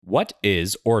What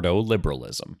is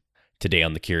Ordoliberalism? Today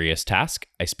on The Curious Task,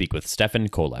 I speak with Stefan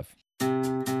Kolev.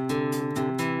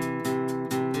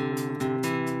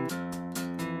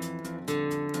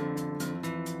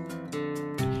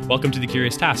 Welcome to The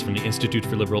Curious Task from the Institute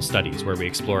for Liberal Studies, where we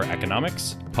explore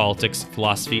economics, politics,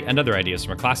 philosophy, and other ideas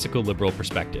from a classical liberal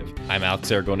perspective. I'm Alex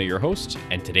Aragona, your host,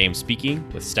 and today I'm speaking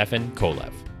with Stefan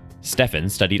Kolev. Stefan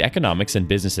studied economics and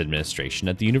business administration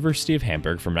at the University of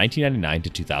Hamburg from 1999 to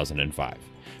 2005.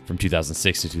 From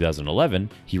 2006 to 2011,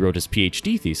 he wrote his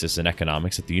PhD thesis in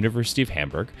economics at the University of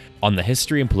Hamburg on the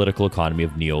history and political economy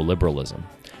of neoliberalism.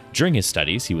 During his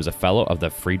studies, he was a fellow of the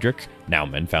Friedrich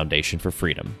Naumann Foundation for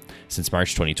Freedom. Since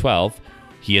March 2012,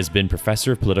 he has been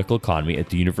professor of political economy at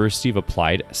the University of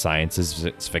Applied Sciences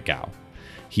Zwickau.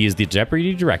 He is the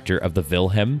deputy director of the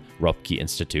Wilhelm Röpke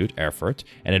Institute, Erfurt,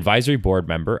 and advisory board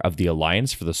member of the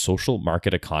Alliance for the Social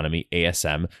Market Economy,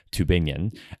 ASM,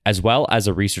 Tübingen, as well as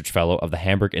a research fellow of the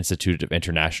Hamburg Institute of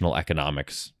International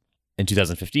Economics. In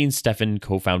 2015, Stefan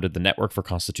co-founded the Network for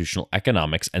Constitutional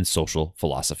Economics and Social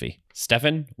Philosophy.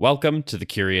 Stefan, welcome to The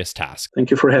Curious Task.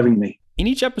 Thank you for having me. In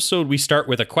each episode, we start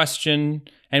with a question,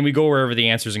 and we go wherever the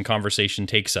answers and conversation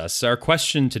takes us. Our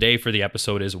question today for the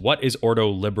episode is, what is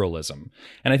ordoliberalism?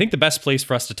 And I think the best place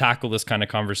for us to tackle this kind of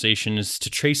conversation is to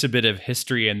trace a bit of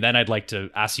history, and then I'd like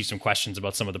to ask you some questions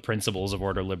about some of the principles of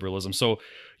ordoliberalism. So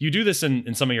you do this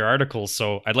in some of your articles,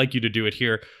 so I'd like you to do it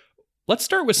here. Let's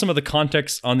start with some of the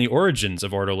context on the origins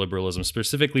of ordoliberalism,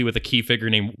 specifically with a key figure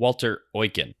named Walter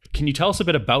Eucken. Can you tell us a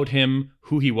bit about him,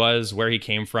 who he was, where he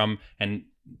came from, and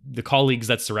the colleagues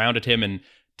that surrounded him, and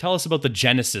tell us about the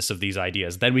genesis of these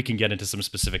ideas? Then we can get into some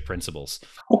specific principles.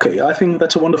 Okay, I think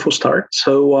that's a wonderful start.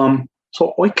 So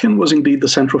Eucken was indeed the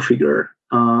central figure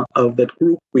of that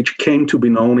group, which came to be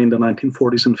known in the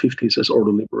 1940s and 50s as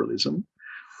ordoliberalism.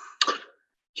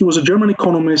 He was a German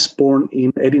economist born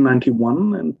in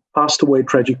 1891 and passed away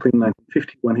tragically in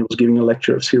 1950 when he was giving a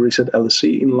lecture series at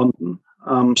LSE in London.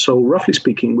 So roughly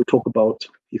speaking, we talk about,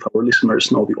 if our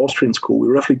listeners know the Austrian school, we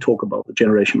roughly talk about the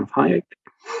generation of Hayek.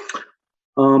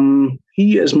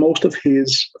 He, as most of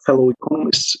his fellow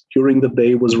economists during the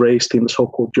day, was raised in the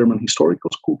so-called German historical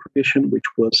school tradition,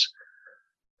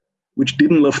 which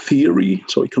didn't love theory.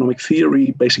 So economic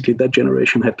theory, basically that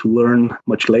generation had to learn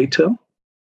much later.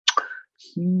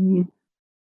 He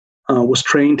was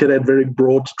trained in that very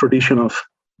broad tradition of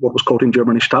what was called in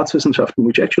Germany Staatswissenschaften,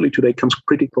 which actually today comes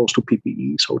pretty close to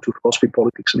PPE, so to philosophy,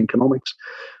 politics, and economics.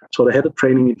 So they had a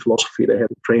training in philosophy, they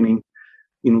had a training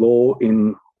in law,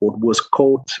 in what was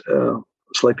called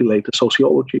slightly later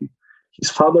sociology. His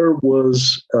father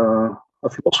was a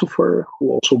philosopher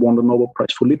who also won the Nobel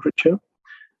Prize for Literature.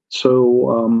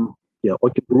 So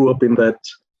Eucken grew up in that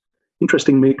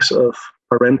interesting mix of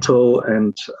parental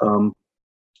and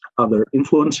other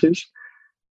influences,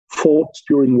 fought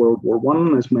during World War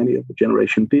I, as many of the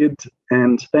generation did.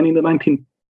 And then in the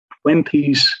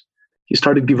 1920s, he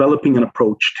started developing an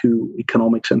approach to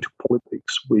economics and to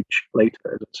politics, which later,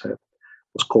 as I said,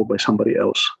 was called by somebody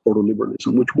else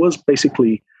ordoliberalism, which was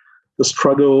basically the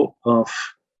struggle of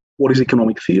what is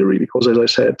economic theory, because, as I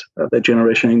said, that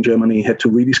generation in Germany had to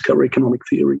rediscover economic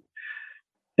theory,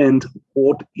 and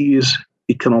what is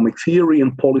economic theory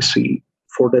and policy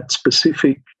for that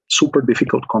specific super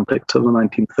difficult context of the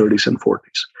 1930s and 40s,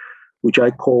 which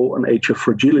I call an age of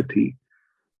fragility.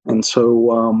 And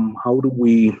so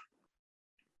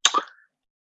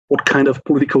what kind of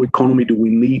political economy do we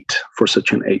need for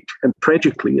such an age? And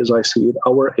tragically, as I see it,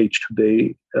 our age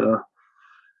today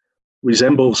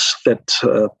resembles that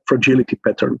fragility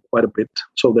pattern quite a bit.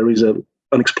 So there is an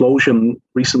explosion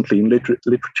recently in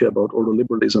literature about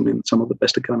ordoliberalism in some of the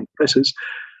best economic presses,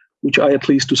 which I, at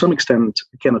least to some extent,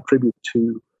 can attribute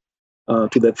to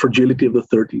that fragility of the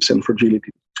 30s and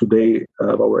fragility today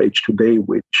of our age today,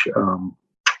 which,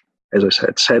 as I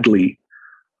said, sadly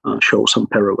shows some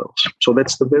parallels. So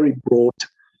that's the very broad,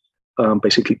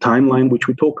 basically, timeline which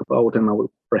we talk about, and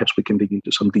perhaps we can dig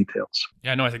into some details.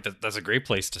 Yeah, no, I think that's a great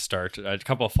place to start. A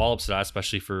couple of follow-ups to that,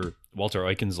 especially for Walter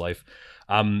Eucken's life.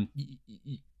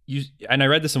 And I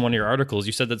read this in one of your articles.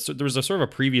 You said that there was a sort of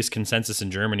a previous consensus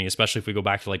in Germany, especially if we go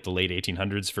back to like the late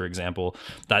 1800s, for example,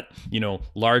 that,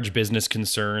 large business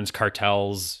concerns,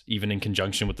 cartels, even in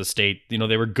conjunction with the state,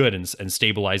 they were good and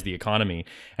stabilized the economy.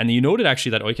 And you noted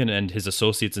actually that Eucken and his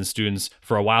associates and students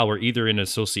for a while were either in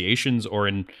associations or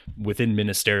within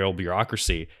ministerial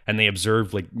bureaucracy. And they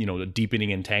observed the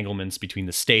deepening entanglements between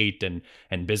the state and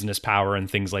business power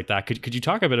and things like that. Could you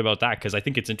talk a bit about that? Because I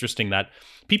think it's interesting that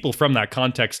people from that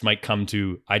context might come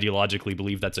to ideologically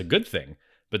believe that's a good thing,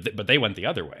 but they went the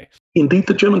other way. Indeed,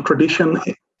 the German tradition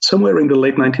somewhere in the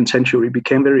late 19th century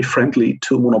became very friendly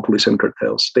to monopolies and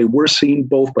cartels. They were seen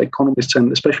both by economists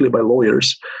and especially by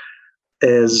lawyers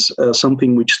as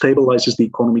something which stabilizes the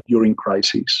economy during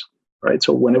crises, right?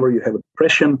 So whenever you have a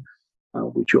depression,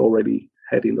 which you already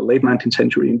had in the late 19th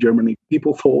century in Germany,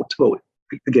 people thought, well,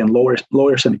 again,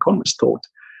 lawyers and economists thought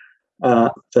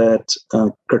that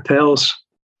cartels,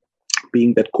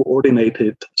 being that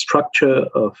coordinated structure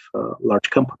of large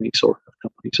companies or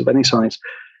companies of any size,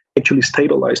 actually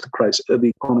stabilized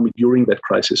the economy during that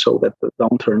crisis, so that the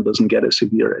downturn doesn't get as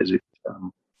severe as it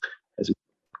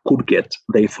could get,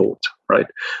 they thought, right?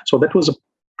 So that was a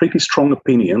pretty strong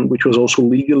opinion, which was also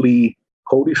legally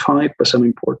codified by some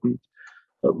important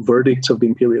verdicts of the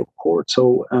imperial court.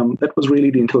 So that was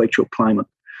really the intellectual climate.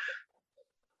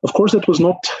 Of course, that was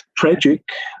not tragic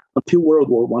until World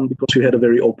War I, because you had a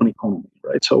very open economy,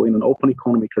 right? So in an open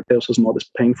economy, cartels was not as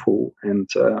painful and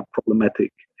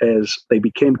problematic as they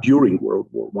became during World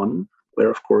War I,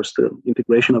 where, of course, the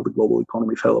integration of the global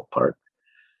economy fell apart.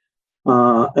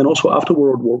 And also after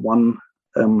World War I,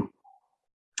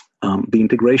 the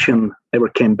integration never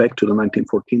came back to the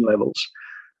 1914 levels.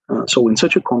 So in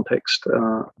such a context,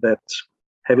 that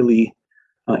heavily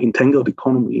entangled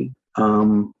economy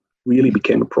really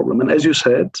became a problem. And as you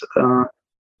said,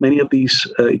 many of these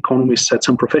economists had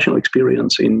some professional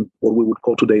experience in what we would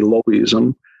call today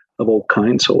lobbyism of all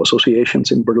kinds, so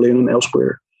associations in Berlin and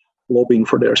elsewhere lobbying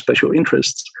for their special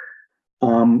interests.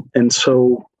 And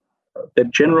so the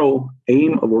general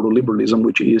aim of ordoliberalism,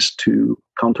 which is to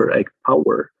counteract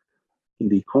power in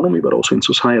the economy, but also in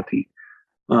society,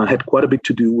 had quite a bit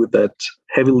to do with that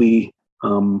heavily,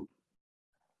 of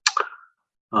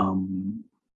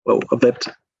that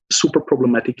super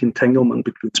problematic entanglement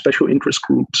between special interest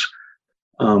groups,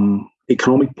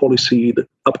 economic policy, the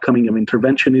upcoming of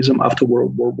interventionism after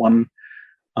World War I,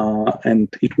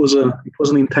 and it was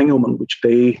an entanglement which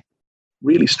they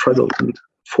really struggled and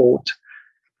fought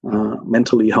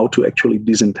mentally how to actually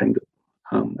disentangle.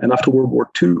 And after World War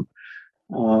II,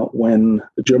 when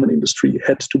the German industry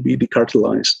had to be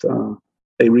decartelized,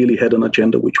 they really had an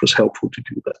agenda which was helpful to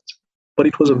do that. But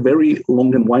it was a very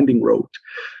long and winding road,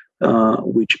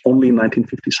 which only in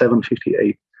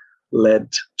 1957-58 led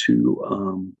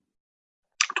to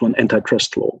an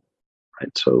antitrust law.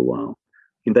 Right. So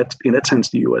in that sense,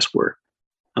 the US were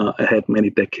ahead many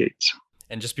decades.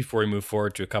 And just before we move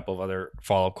forward to a couple of other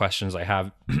follow-up questions I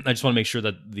have, I just want to make sure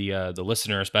that the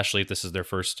listener, especially if this is their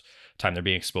first time they're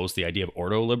being exposed to the idea of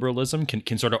ordoliberalism,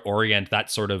 can sort of orient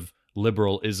that sort of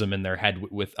liberalism in their head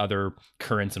with other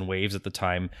currents and waves at the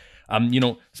time.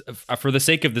 For the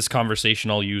sake of this conversation,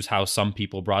 I'll use how some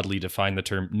people broadly define the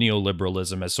term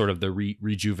neoliberalism as sort of the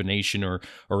rejuvenation or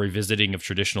revisiting of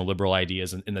traditional liberal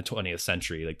ideas in the 20th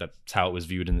century. Like that's how it was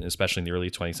viewed, especially in the early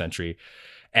 20th century.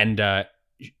 And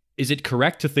is it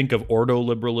correct to think of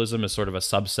ordoliberalism as sort of a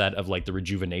subset of like the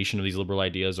rejuvenation of these liberal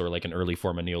ideas, or like an early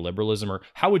form of neoliberalism? Or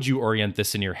how would you orient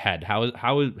this in your head?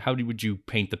 How would you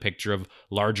paint the picture of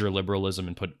larger liberalism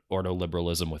and put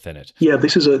ordoliberalism within it? Yeah,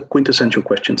 this is a quintessential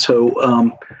question.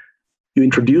 So you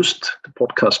introduced the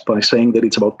podcast by saying that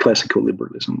it's about classical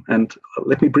liberalism. And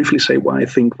let me briefly say why I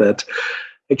think that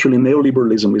actually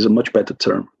neoliberalism is a much better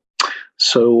term.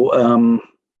 So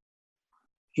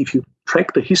if you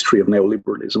track the history of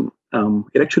neoliberalism,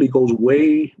 it actually goes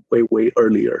way, way, way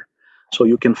earlier. So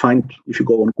you can find, if you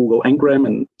go on Google Ngram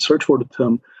and search for the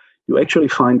term, you actually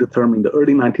find the term in the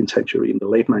early 19th century, in the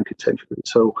late 19th century.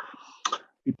 So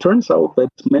it turns out that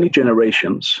many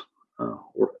generations,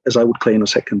 or as I would claim in a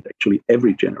second, actually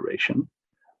every generation,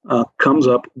 comes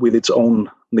up with its own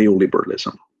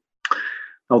neoliberalism.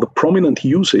 Now, the prominent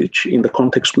usage in the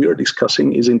context we are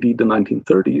discussing is indeed the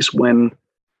 1930s, when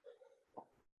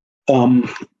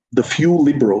the few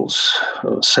liberals,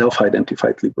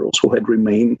 self-identified liberals who had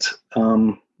remained,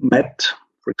 met,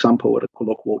 for example, at a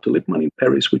colloque Walter Lippmann in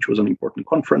Paris, which was an important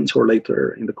conference, or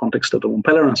later in the context of the Von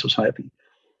Pelerin Society.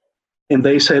 And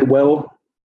they said, well,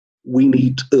 we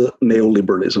need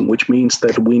neoliberalism, which means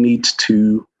that we need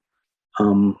to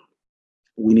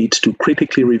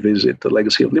critically revisit the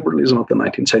legacy of liberalism of the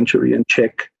 19th century and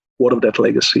check what of that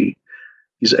legacy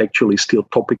is actually still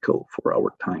topical for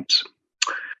our times.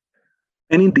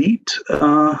 And indeed,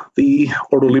 the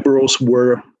ordoliberals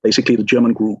were basically the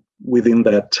German group within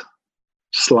that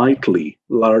slightly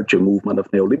larger movement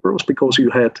of neoliberals, because you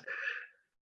had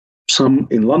some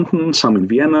in London, some in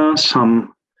Vienna,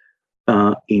 some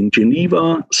in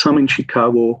Geneva, some in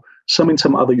Chicago, some in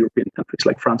some other European countries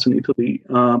like France and Italy.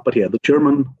 But yeah, the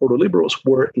German ordoliberals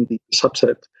were indeed a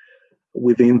subset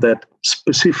within that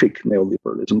specific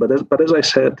neoliberalism. But as I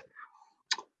said,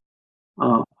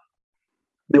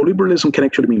 neoliberalism can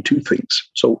actually mean two things.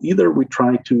 So either we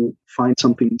try to find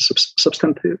something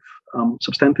substantive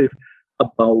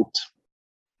about,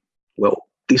 well,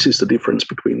 this is the difference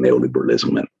between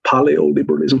neoliberalism and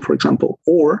paleoliberalism, for example,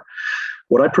 or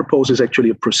what I propose is actually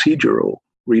a procedural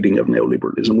reading of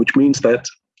neoliberalism, which means that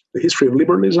the history of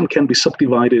liberalism can be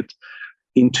subdivided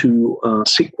into a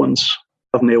sequence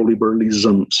of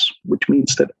neoliberalisms, which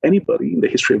means that anybody in the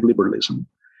history of liberalism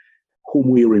whom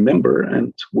we remember,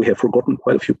 and we have forgotten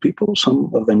quite a few people,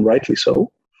 some of them rightly so,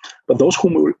 but those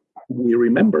whom we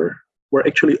remember were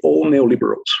actually all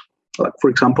neoliberals. Like, for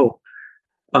example,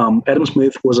 Adam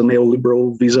Smith was a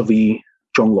neoliberal vis-a-vis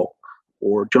John Locke,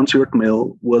 or John Stuart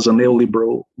Mill was a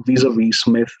neoliberal vis-a-vis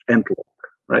Smith and Locke,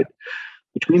 right?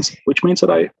 Which means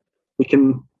that we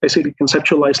can basically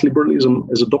conceptualize liberalism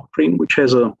as a doctrine which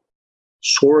has a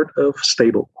sort of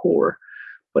stable core,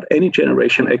 but any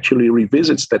generation actually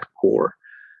revisits that core,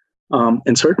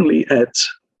 and certainly adds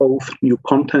both new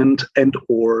content and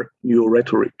or new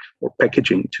rhetoric or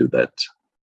packaging to that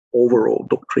overall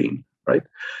doctrine, right?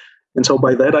 And so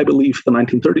by that, I believe the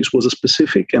 1930s was a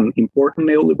specific and important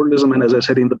neoliberalism, and as I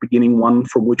said in the beginning, one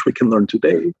from which we can learn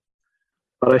today.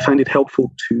 But I find it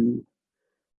helpful to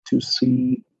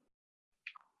see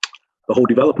the whole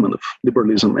development of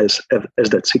liberalism as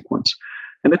that sequence.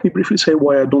 And let me briefly say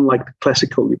why I don't like the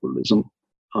classical liberalism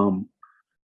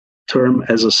term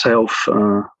as a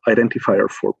self-identifier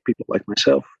for people like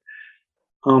myself.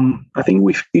 I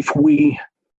think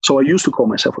so I used to call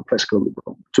myself a classical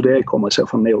liberal. Today I call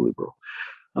myself a neoliberal.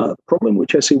 The problem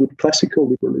which I see with classical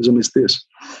liberalism is this.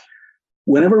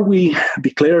 Whenever we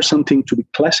declare something to be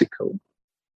classical,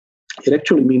 it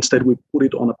actually means that we put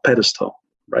it on a pedestal,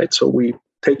 right? So we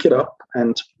take it up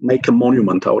and make a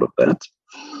monument out of that.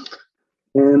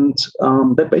 And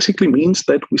that basically means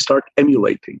that we start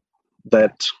emulating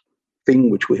that thing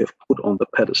which we have put on the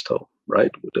pedestal,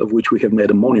 right, of which we have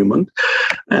made a monument.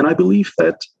 And I believe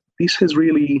that this has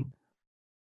really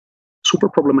super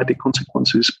problematic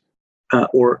consequences,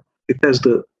 or it has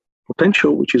the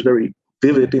potential, which is very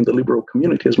vivid in the liberal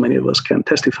community, as many of us can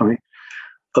testify,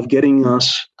 of getting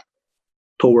us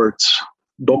towards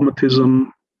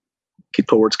dogmatism,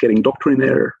 towards getting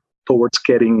doctrinaire, towards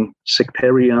getting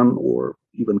sectarian or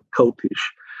even cultish.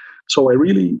 So I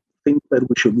really think that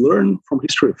we should learn from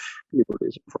history of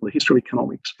liberalism, from the history of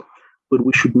economics, but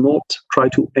we should not try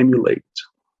to emulate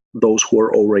those who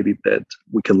are already dead.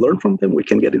 We can learn from them, we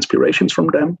can get inspirations from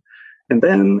them, and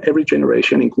then every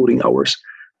generation, including ours,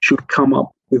 should come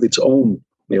up with its own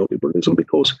neoliberalism,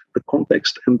 because the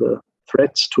context and the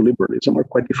threats to liberalism are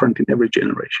quite different in every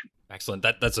generation. Excellent.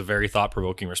 That's a very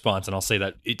thought-provoking response, and I'll say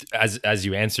that as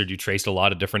you answered, you traced a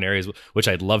lot of different areas which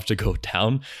I'd love to go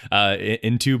down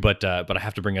into, but I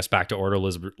have to bring us back to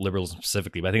ordoliberalism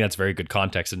specifically. But I think that's very good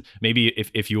context, and maybe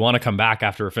if you want to come back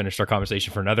after we finish our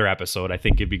conversation for another episode, I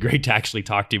think it'd be great to actually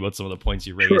talk to you about some of the points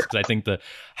you raised, because I think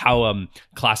how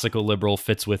classical liberal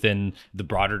fits within the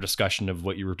broader discussion of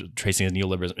what you were tracing as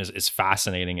neoliberalism is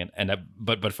fascinating,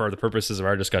 but for the purposes of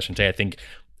our discussion today, I think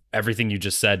everything you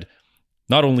just said.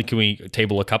 Not only can we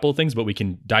table a couple of things, but we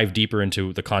can dive deeper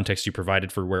into the context you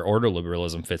provided for where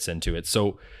ordoliberalism fits into it.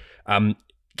 So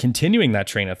continuing that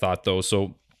train of thought, though,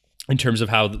 so in terms of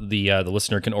how the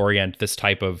listener can orient this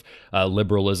type of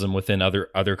liberalism within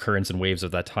other currents and waves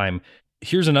of that time,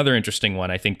 here's another interesting one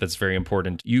I think that's very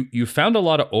important. You found a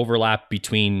lot of overlap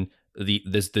between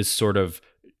this sort of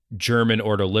German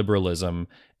ordoliberalism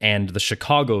and the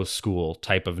Chicago school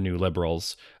type of new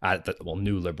liberals,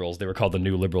 new liberals, they were called the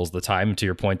new liberals at the time, to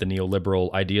your point, the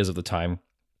neoliberal ideas of the time.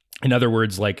 In other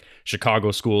words, like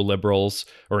Chicago school liberals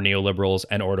or neoliberals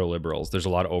and ordoliberals, there's a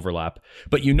lot of overlap.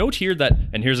 But you note here that,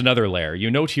 and here's another layer, you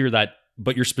note here that,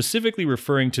 but you're specifically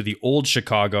referring to the old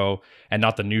Chicago and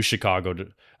not the new Chicago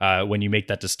when you make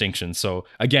that distinction. So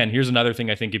again, here's another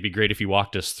thing I think it'd be great if you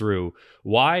walked us through.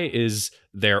 Why is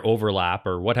there overlap,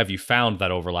 or what have you found that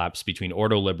overlaps between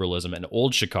ordoliberalism and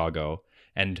old Chicago?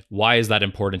 And why is that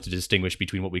important to distinguish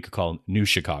between what we could call new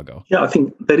Chicago? Yeah, I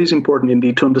think that is important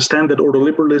indeed to understand that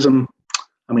ordoliberalism,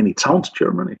 I mean, it sounds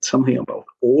German, it's something about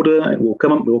order, and we'll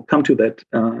come to that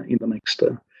in the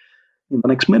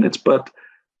next minutes, but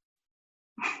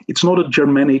it's not a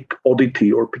Germanic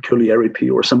oddity or peculiarity,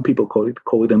 or some people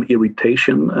call it an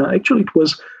irritation. Actually, it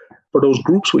was for those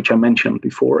groups which I mentioned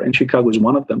before, and Chicago is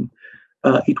one of them.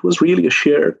 It was really a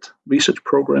shared research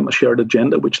program, a shared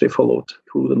agenda, which they followed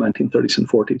through the 1930s and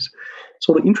 40s.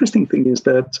 So the interesting thing is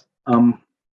that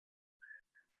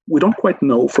we don't quite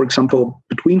know, for example,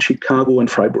 between Chicago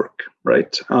and Freiburg,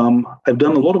 right? I've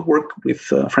done a lot of work with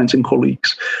friends and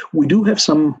colleagues. We do have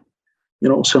some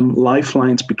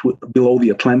lifelines below the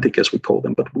Atlantic, as we call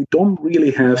them, but we don't really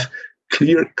have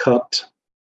clear-cut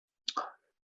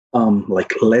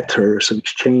like letters of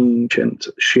exchange and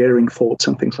sharing thoughts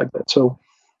and things like that. So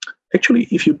actually,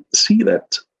 if you see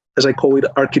that, as I call it,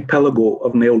 archipelago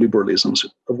of neoliberalisms,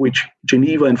 of which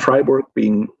Geneva and Freiburg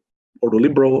being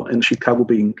ordoliberal and Chicago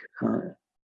being,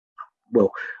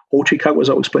 old Chicago, as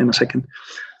I'll explain in a second,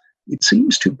 it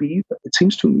seems to me,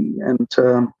 and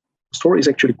the story is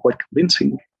actually quite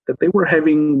convincing, that they were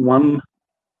having one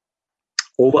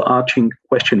overarching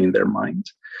question in their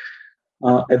mind.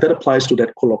 And that applies to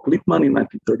that colloque Lippmann in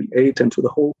 1938 and to the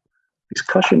whole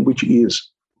discussion, which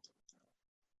is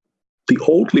the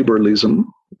old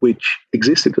liberalism, which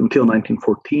existed until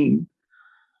 1914,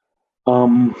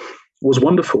 was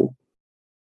wonderful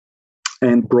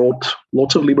and brought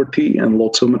lots of liberty and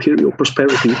lots of material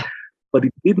prosperity, but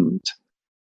it didn't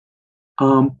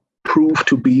prove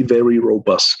to be very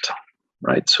robust,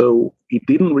 right? So it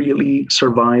didn't really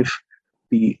survive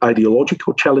the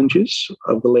ideological challenges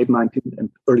of the late 19th and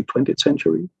early 20th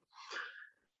century,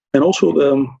 and also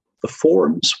the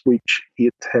forms which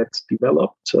it had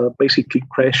developed basically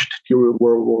crashed during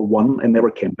World War I and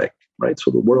never came back, right? So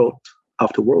the world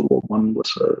after World War I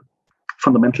was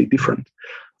fundamentally different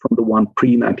from the one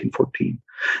pre-1914.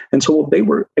 And so what they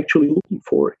were actually looking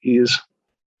for is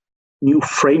new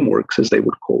frameworks, as they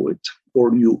would call it, or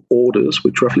new orders,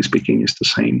 which roughly speaking is the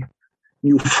same,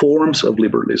 new forms of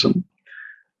liberalism,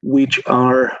 which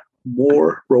are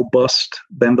more robust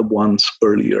than the ones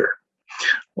earlier.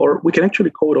 Or we can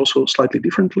actually call it also slightly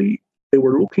differently. They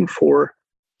were looking for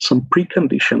some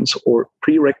preconditions or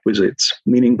prerequisites,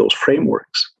 meaning those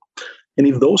frameworks. And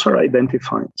if those are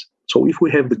identified, so if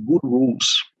we have the good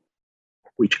rules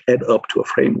which add up to a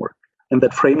framework, and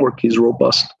that framework is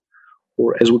robust,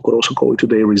 or as we could also call it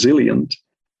today, resilient,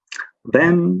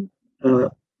 then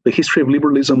the history of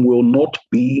liberalism will not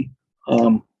be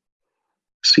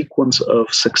sequence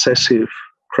of successive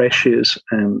crashes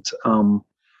and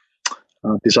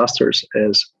disasters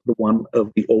as the one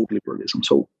of the old liberalism.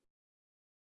 So,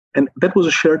 and that was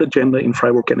a shared agenda in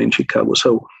Freiburg and in Chicago.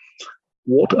 So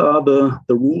what are the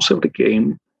rules of the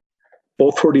game,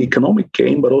 both for the economic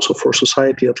game, but also for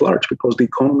society at large, because the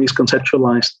economy is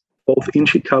conceptualized both in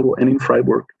Chicago and in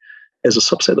Freiburg as a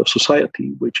subset of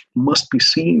society, which must be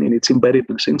seen in its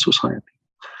embeddedness in society.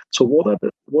 So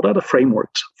what are the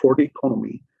frameworks for the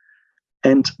economy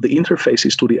and the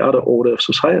interfaces to the other order of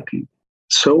society,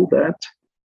 so that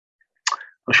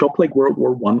a shock like World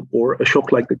War I or a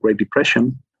shock like the Great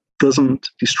Depression doesn't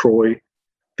destroy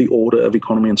the order of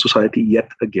economy and society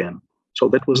yet again? So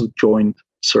that was a joint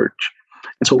search.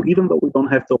 And so even though we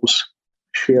don't have those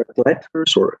shared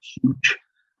letters or huge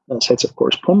sets of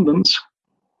correspondence,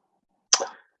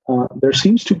 there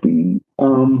seems to be,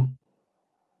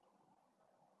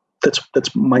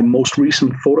 that's my most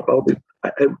recent thought about it.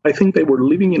 I think they were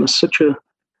living in such a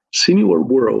similar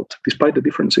world, despite the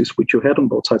differences which you had on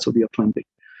both sides of the Atlantic,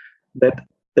 that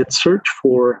search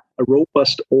for a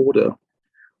robust order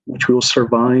which will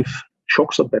survive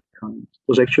shocks of that kind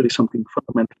was actually something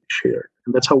fundamentally shared.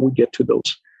 And that's how we get to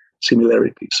those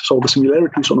similarities. So the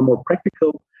similarities on a more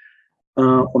practical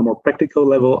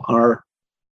level are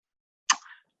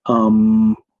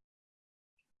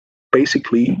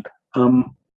basically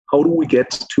how do we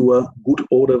get to a good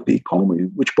order of the economy,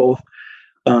 which both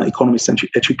economists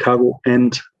at Chicago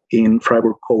and in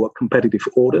Freiburg call a competitive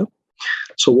order.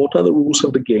 So what are the rules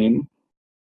of the game,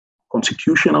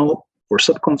 constitutional or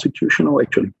sub-constitutional,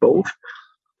 actually both,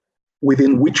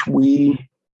 within which we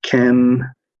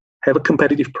can have a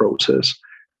competitive process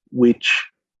which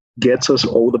gets us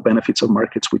all the benefits of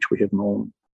markets which we have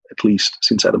known, at least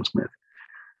since Adam Smith.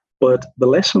 But the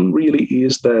lesson really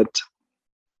is that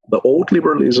the old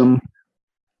liberalism,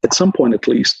 at some point at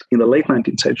least, in the late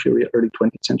 19th century, early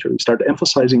 20th century, started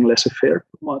emphasizing laissez-faire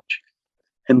too much.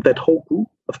 And that whole group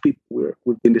of people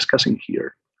we've been discussing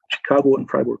here, Chicago and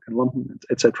Freiburg and London,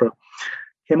 etc.,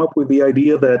 came up with the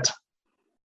idea that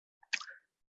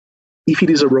if it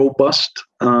is a robust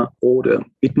order,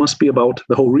 it must be about,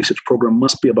 the whole research program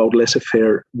must be about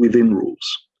laissez-faire within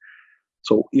rules.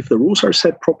 So if the rules are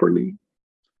set properly,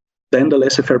 then the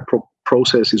laissez-faire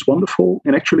process is wonderful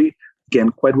and actually, again,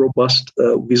 quite robust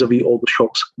vis-a-vis all the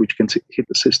shocks which can hit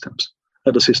the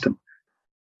system.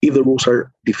 If the rules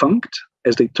are defunct,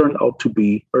 as they turned out to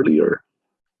be earlier,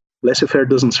 laissez-faire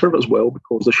doesn't serve as well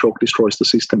because the shock destroys the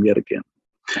system yet again.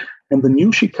 And the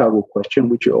new Chicago question,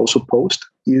 which you also posed,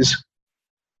 is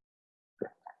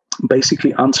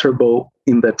basically answerable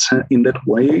in that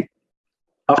way.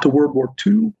 After World War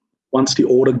II, once the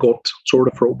order got sort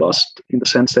of robust, in the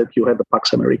sense that you had the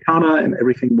Pax Americana and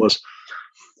everything was,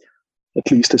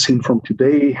 at least as seen from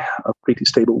today, a pretty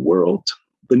stable world,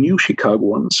 the new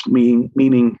Chicagoans,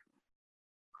 meaning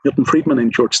Milton Friedman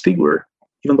and George Stigler,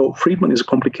 even though Friedman is a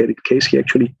complicated case, he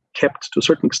actually kept, to a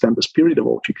certain extent, the spirit of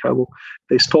old Chicago.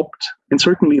 They stopped, and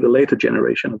certainly the later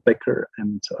generation of Becker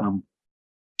and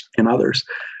others,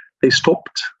 they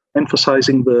stopped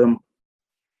emphasizing the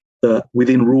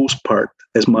within rules part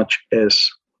as much as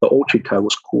the old Chicago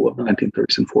school of the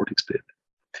 1930s and 40s did,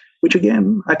 which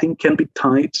again, I think can be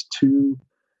tied to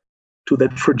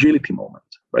that fragility moment,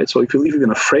 right? So if you live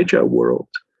in a fragile world,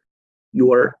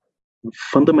 you are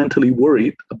fundamentally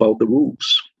worried about the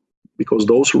rules because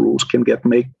those rules can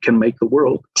make the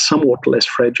world somewhat less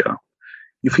fragile.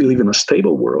 If you live in a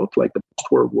stable world, like the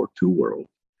post-World War II world,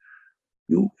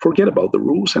 you forget about the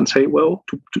rules and say, well,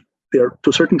 to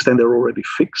a certain extent, they're already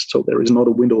fixed, so there is not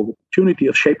a window of opportunity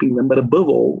of shaping them. But above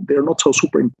all, they're not so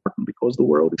super important because the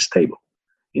world is stable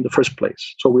in the first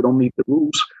place. So we don't need the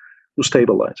rules to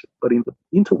stabilize it. But in the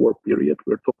interwar period,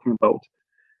 we're talking about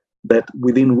that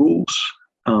within rules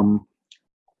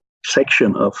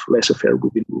section of laissez-faire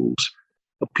within rules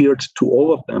appeared to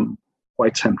all of them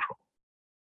quite central,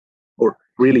 or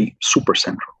really super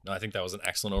central. No, I think that was an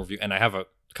excellent overview. And I have a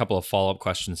couple of follow-up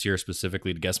questions here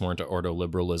specifically to get more into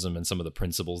ordoliberalism and some of the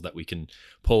principles that we can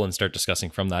pull and start discussing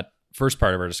from that first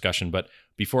part of our discussion. But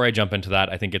before I jump into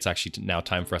that, I think it's actually now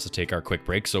time for us to take our quick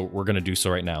break. So we're going to do so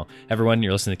right now. Everyone,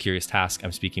 you're listening to Curious Task.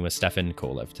 I'm speaking with Stefan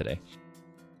Kolev today.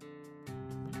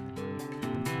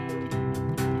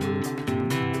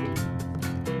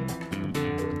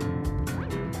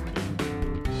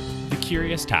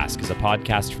 Curious Task is a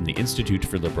podcast from the Institute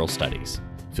for Liberal Studies.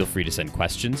 Feel free to send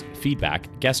questions, feedback,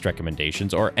 guest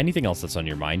recommendations, or anything else that's on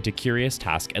your mind to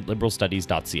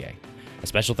curioustask@liberalstudies.ca. A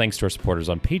special thanks to our supporters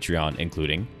on Patreon,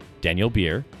 including Daniel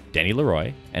Beer, Danny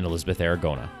Leroy, and Elizabeth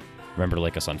Aragona. Remember to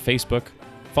like us on Facebook,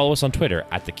 follow us on Twitter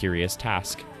 @The Curious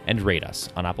Task, and rate us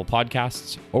on Apple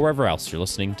Podcasts or wherever else you're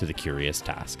listening to The Curious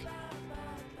Task.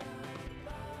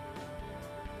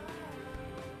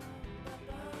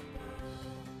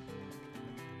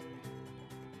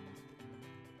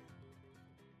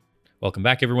 Welcome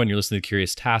back, everyone. You're listening to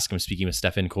Curious Task. I'm speaking with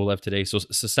Stefan Kolev today. So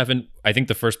Stefan, I think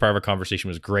the first part of our conversation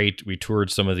was great. We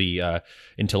toured some of the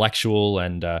intellectual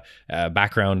and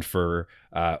background for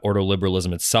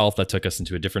ordoliberalism itself. That took us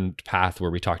into a different path where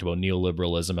we talked about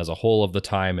neoliberalism as a whole of the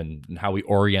time and how we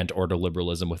orient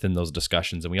ordoliberalism within those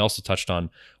discussions. And we also touched on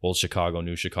Old Chicago,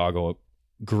 New Chicago.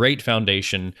 Great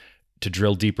foundation to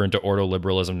drill deeper into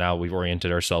ordoliberalism. Now we've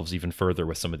oriented ourselves even further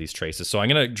with some of these traces. So I'm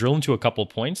going to drill into a couple of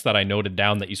points that I noted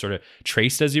down that you sort of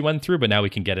traced as you went through, but now we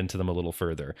can get into them a little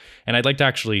further. And I'd like to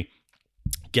actually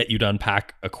get you to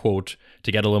unpack a quote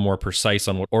to get a little more precise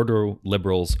on what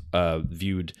ordoliberals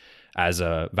viewed as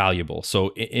valuable. So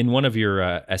in one of your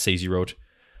essays you wrote,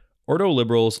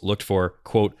 ordoliberals looked for,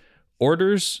 quote,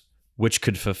 orders which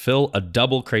could fulfill a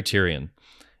double criterion,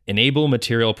 enable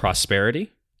material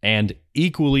prosperity, and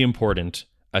equally important,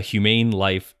 a humane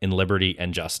life in liberty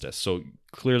and justice. So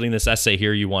clearly in this essay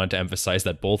here, you wanted to emphasize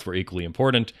that both were equally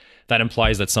important. That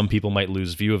implies that some people might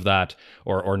lose view of that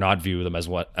or not view them as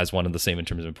one and the same in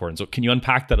terms of importance. So can you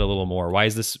unpack that a little more? Why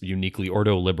is this uniquely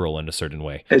ordoliberal in a certain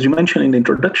way? As you mentioned in the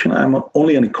introduction, I'm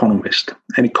only an economist.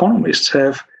 And economists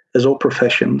have, as all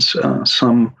professions,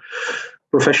 some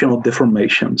professional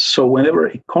deformations. So whenever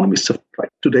economists,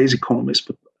 like today's economists,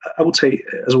 but I would say,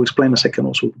 as we'll explain in a second,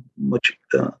 also much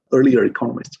earlier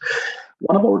economists,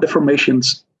 one of our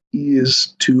deformations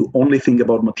is to only think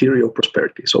about material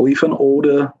prosperity. So if an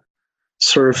order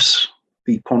serves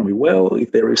the economy well,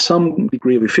 if there is some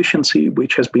degree of efficiency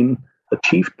which has been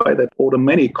achieved by that order,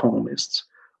 many economists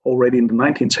already in the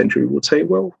 19th century would say,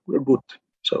 well, we're good.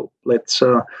 So let's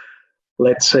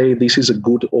say this is a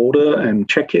good order and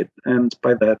check it, and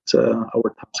by that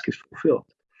our task is fulfilled.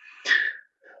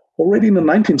 Already in the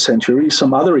 19th century,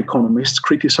 some other economists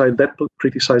criticized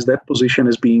that position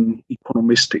as being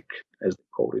economistic, as they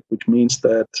called it, which means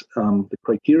that the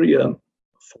criteria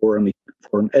for an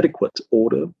adequate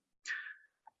order,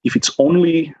 if it's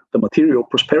only the material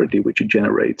prosperity which it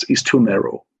generates, is too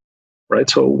narrow, right?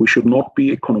 So we should not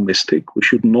be economistic. We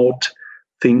should not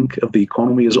think of the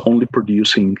economy as only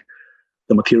producing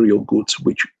the material goods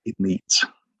which it needs,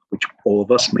 which all of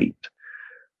us need.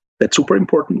 That's super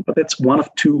important, but that's one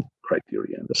of two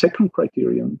criteria. And the second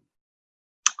criterion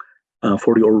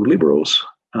for the ordoliberals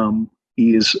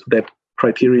is that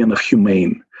criterion of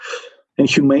humane. And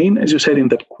humane, as you said in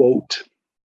that quote,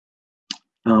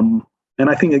 and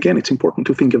I think, again, it's important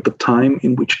to think of the time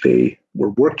in which they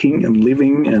were working and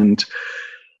living. And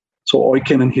so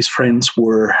Eucken and his friends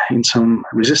were in some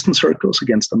resistance circles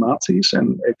against the Nazis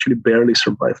and actually barely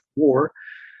survived the war.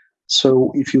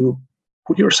 So if you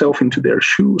put yourself into their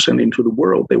shoes and into the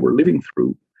world they were living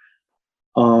through,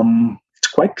 it's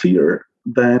quite clear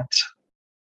that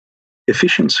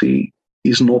efficiency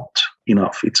is not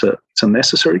enough. It's a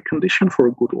necessary condition for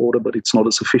a good order, but it's not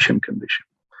a sufficient condition.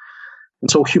 And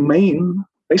so humane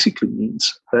basically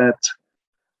means that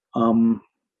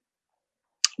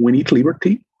we need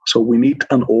liberty. So we need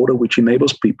an order which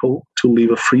enables people to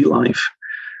live a free life.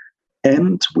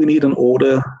 And we need an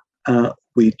order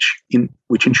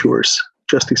which ensures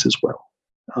justice as well.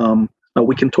 Now,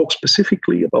 we can talk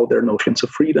specifically about their notions of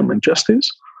freedom and justice,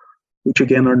 which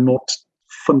again are not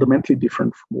fundamentally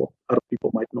different from what other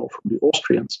people might know from the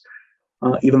Austrians,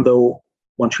 even though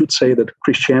one should say that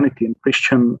Christianity and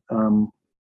Christian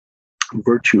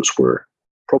virtues were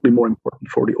probably more important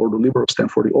for the Ordoliberals than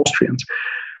for the Austrians.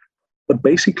 But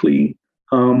basically,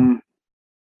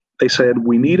 they said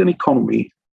we need an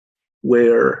economy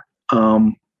where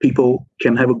people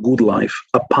can have a good life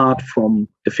apart from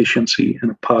efficiency and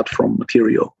apart from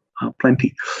material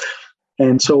plenty.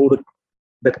 And so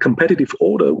that competitive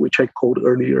order, which I called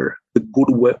earlier, the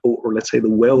good, or let's say the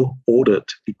well-ordered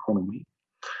economy,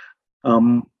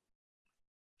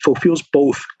 fulfills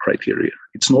both criteria.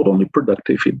 It's not only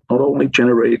productive, it not only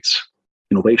generates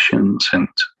innovations and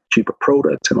cheaper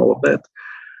products and all of that,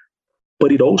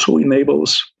 but it also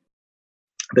enables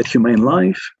that humane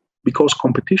life, because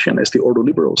competition, as the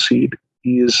Ordoliberals see it,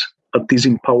 is a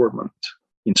disempowerment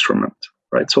instrument,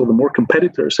 right? So the more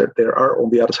competitors that there are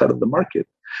on the other side of the market,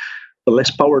 the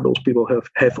less power those people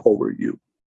have over you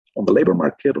on the labor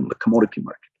market, on the commodity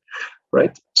market,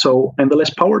 right? So, and the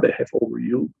less power they have over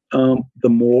you, the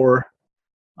more,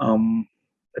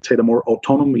 let's say, the more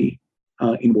autonomy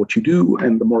in what you do,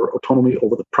 and the more autonomy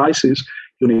over the prices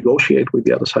you negotiate with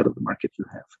the other side of the market you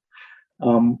have.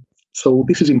 So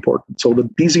this is important. So the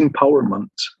disempowerment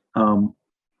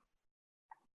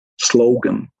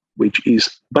slogan, which is,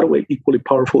 by the way, equally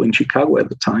powerful in Chicago at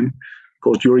the time,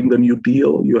 because during the New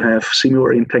Deal, you have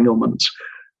similar entanglements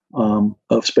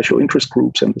of special interest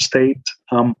groups and the state.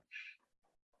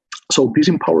 So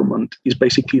disempowerment is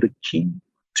basically the key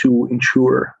to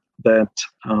ensure that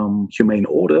humane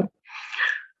order.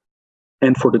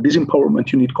 And for the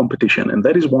disempowerment, you need competition. And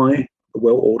that is why a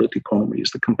well-ordered economy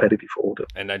is the competitive order.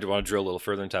 And I do want to drill a little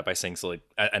further into that by saying, so like,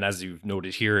 and as you've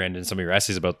noted here and in some of your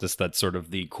essays about this, that sort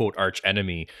of the quote arch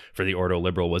enemy for the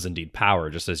Ordoliberal was indeed power,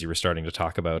 just as you were starting to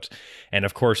talk about. And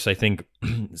of course, I think,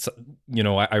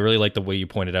 I really like the way you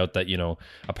pointed out that,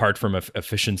 apart from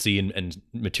efficiency and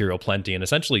material plenty and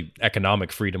essentially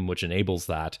economic freedom, which enables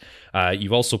that,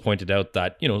 you've also pointed out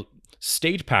that,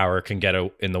 state power can get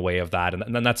in the way of that,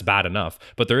 and then that's bad enough.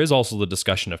 But there is also the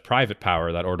discussion of private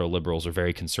power that Ordoliberals are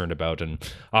very concerned about, and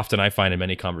often I find in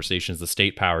many conversations the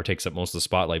state power takes up most of the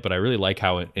spotlight. But I really like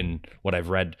how in what I've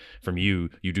read from you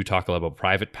do talk a lot about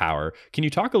private power. Can you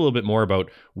talk a little bit more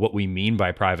about what we mean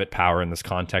by private power in this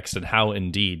context, and how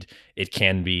indeed it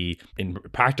can be, in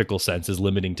practical sense, is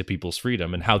limiting to people's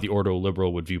freedom, and how the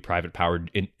Ordoliberal would view private power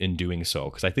in doing so?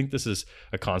 Because I think this is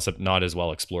a concept not as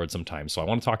well explored sometimes. So I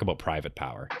want to talk about private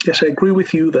power. Yes, I agree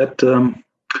with you that the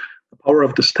power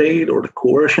of the state, or the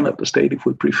coercion of the state, if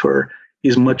we prefer,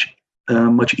 is much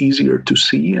easier to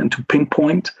see and to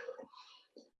pinpoint.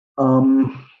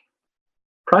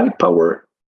 Private power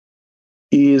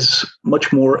is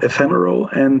much more ephemeral,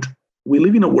 and we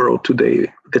live in a world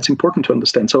today that's important to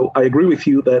understand. So I agree with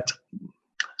you that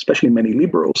especially many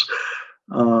liberals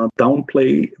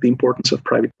downplay the importance of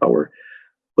private power,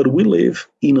 but we live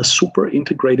in a super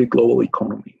integrated global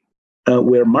economy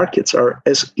where markets are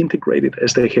as integrated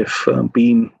as they have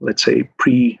been, let's say,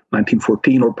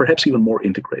 pre-1914, or perhaps even more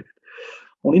integrated.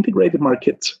 On integrated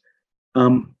markets,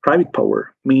 private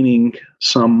power, meaning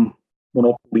some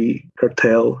monopoly,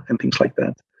 cartel, and things like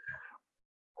that,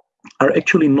 are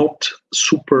actually not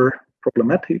super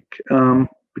problematic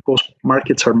because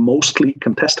markets are mostly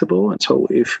contestable. And so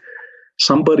if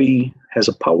somebody has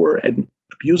a power and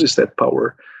abuses that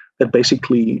power, that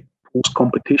basically pulls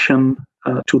competition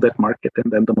to that market,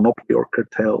 and then the monopoly or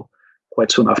cartel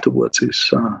quite soon afterwards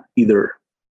is either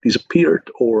disappeared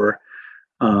or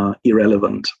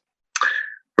irrelevant.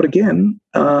 But again,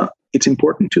 it's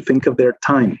important to think of their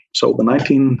time. So the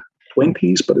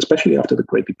 1920s, but especially after the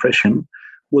Great Depression,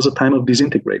 was a time of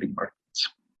disintegrating markets,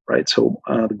 right? So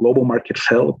the global market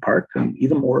fell apart and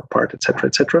even more apart, et cetera,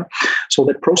 et cetera. So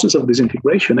that process of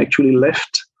disintegration actually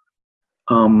left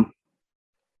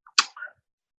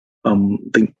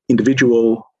the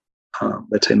individual,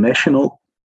 let's say, national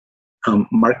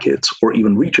markets or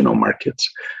even regional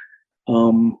markets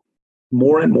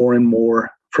more and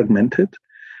more fragmented.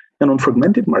 And on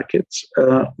fragmented markets,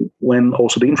 when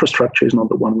also the infrastructure is not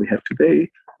the one we have today,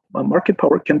 market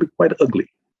power can be quite ugly,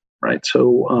 right?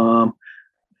 So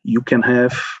you can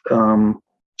have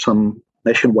some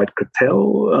nationwide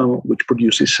cartel which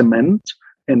produces cement,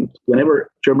 and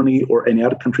whenever Germany or any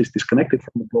other country is disconnected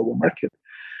from the global market,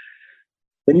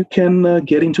 then you can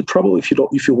get into trouble if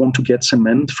you want to get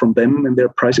cement from them and their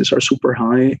prices are super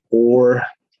high, or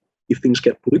if things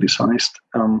get politicized.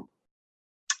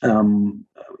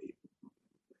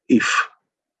 If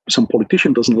some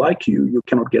politician doesn't like you, you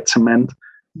cannot get cement,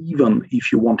 even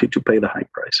if you wanted to pay the high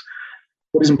price.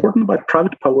 What is important about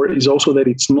private power is also that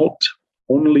it's not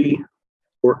only,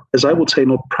 or as I would say,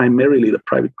 not primarily the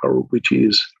private power, which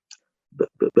is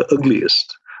the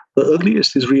ugliest. The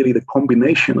ugliest is really the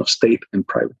combination of state and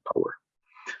private power,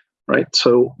 right?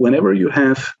 So whenever you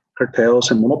have cartels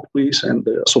and monopolies and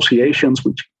the associations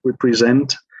which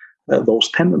represent those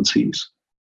tendencies,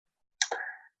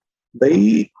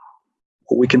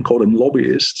 we can call them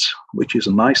lobbyists, which is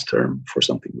a nice term for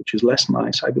something which is less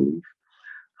nice, I believe.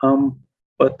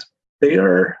 But they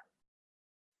are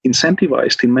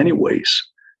incentivized in many ways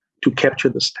to capture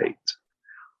the state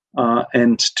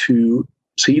and to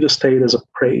see the state as a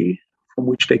prey from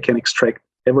which they can extract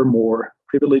ever more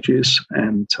privileges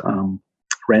and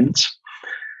rents.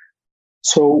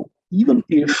 So even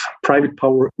if private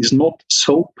power is not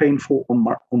so painful on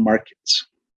markets,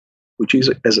 which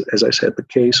is, as I said, the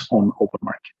case on open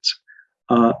markets,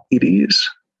 it is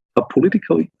a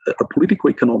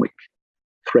politico-economic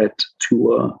threat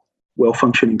to a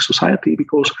well-functioning society,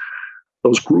 because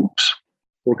those groups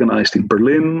organized in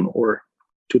Berlin or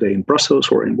today in Brussels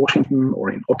or in Washington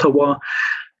or in Ottawa,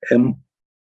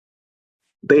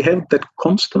 they have that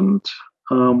constant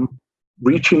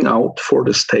reaching out for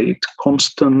the state,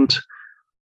 constant,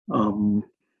 in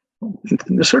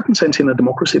a certain sense, in a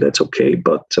democracy, that's okay,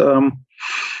 but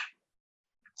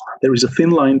there is a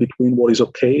thin line between what is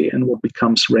okay and what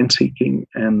becomes rent-seeking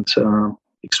and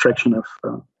extraction of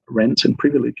rents and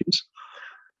privileges.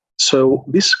 So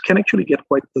this can actually get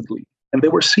quite ugly. And they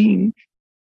were seeing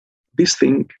this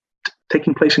thing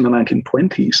taking place in the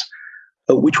 1920s,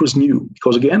 which was new,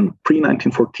 because again,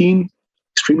 pre-1914,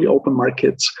 extremely open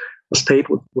markets, the state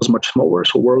was much smaller,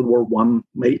 so World War I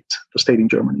made the state in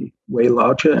Germany way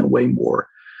larger and way more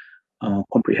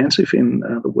comprehensive in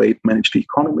the way it managed the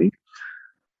economy.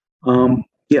 And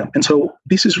so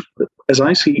this is, as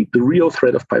I see, the real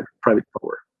threat of private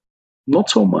power. Not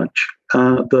so much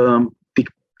the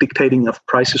dictating of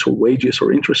prices or wages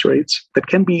or interest rates. That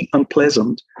can be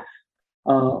unpleasant,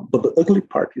 but the ugly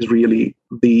part is really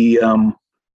the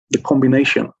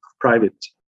combination of private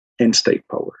and state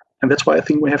power. And that's why I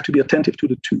think we have to be attentive to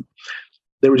the two.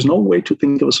 There is no way to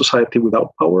think of a society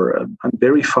without power. I'm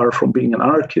very far from being an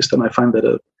anarchist, and I find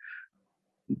that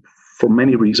for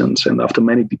many reasons and after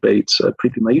many debates, a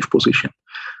pretty naive position.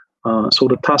 So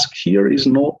the task here is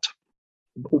not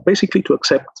basically to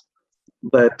accept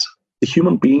that the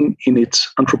human being in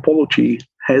its anthropology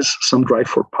has some drive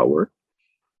for power,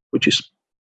 which is,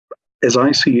 as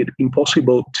I see it,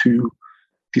 impossible to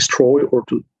destroy or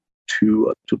to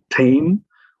tame.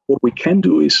 What we can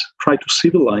do is try to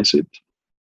civilize it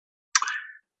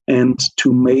and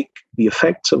to make the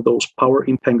effects of those power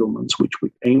entanglements, which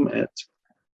we aim at,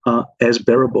 as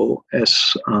bearable,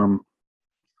 as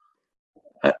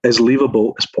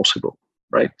livable as possible,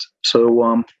 right?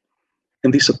 So,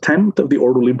 in this attempt of the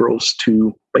Ordoliberals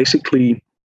to basically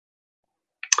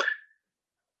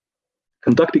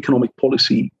conduct economic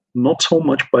policy not so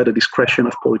much by the discretion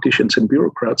of politicians and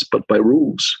bureaucrats, but by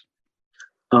rules,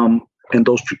 and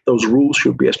those rules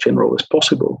should be as general as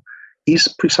possible, is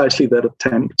precisely that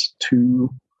attempt to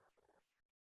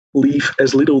leave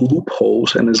as little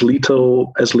loopholes and as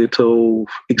little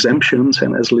exemptions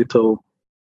and as little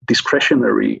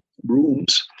discretionary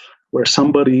rooms where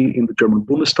somebody in the German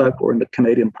Bundestag or in the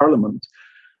Canadian Parliament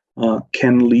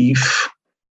can leave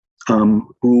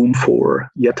room for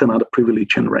yet another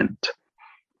privilege and rent,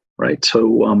 right?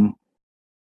 So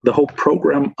the whole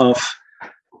program of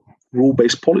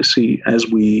rule-based policy, as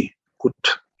we could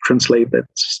translate that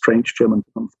strange German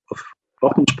term of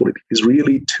Ordnungspolitik, is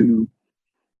really to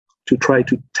try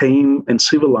to tame and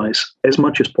civilize as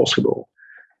much as possible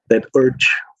that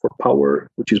urge for power,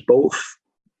 which is both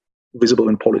visible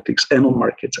in politics and on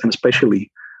markets, and especially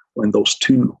when those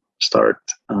two start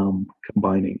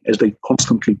combining, as they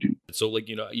constantly do. So,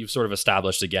 you've sort of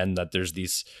established again that there's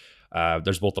these,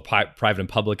 there's both the private and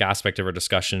public aspect of our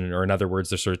discussion, or in other words,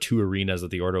 there's sort of two arenas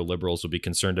that the Ordo-liberals would be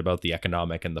concerned about: the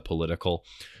economic and the political.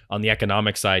 On the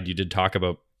economic side, you did talk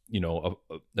about,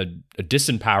 a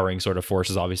disempowering sort of force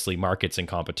is obviously markets and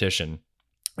competition.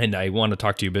 And I want to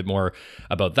talk to you a bit more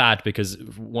about that, because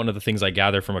one of the things I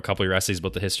gather from a couple of your essays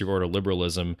about the history of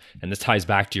ordoliberalism, and this ties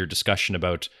back to your discussion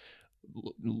about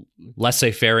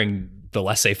laissez-fairing the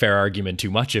laissez-faire argument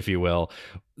too much, if you will.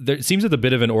 There seems that a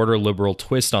bit of an ordoliberal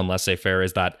twist on laissez-faire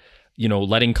is that,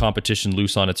 letting competition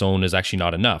loose on its own is actually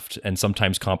not enough. And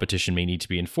sometimes competition may need to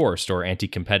be enforced, or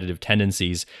anti-competitive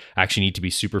tendencies actually need to be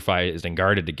supervised and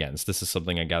guarded against. This is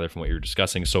something I gather from what you're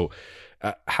discussing. So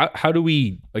how do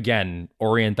we, again,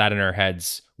 orient that in our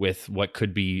heads with what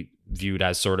could be viewed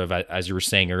as sort of, as you were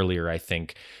saying earlier, I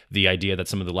think, the idea that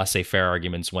some of the laissez-faire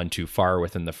arguments went too far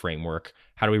within the framework?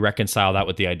 How do we reconcile that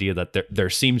with the idea that there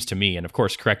seems to me, and of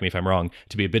course, correct me if I'm wrong,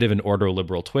 to be a bit of an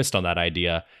ordoliberal twist on that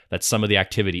idea that some of the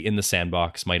activity in the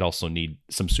sandbox might also need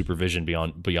some supervision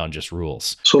beyond just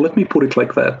rules? So let me put it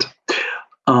like that.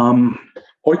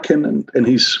 Eucken and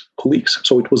his colleagues,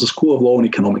 so it was a school of law and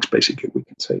economics, basically, we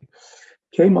can say,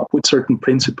 came up with certain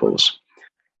principles.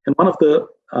 And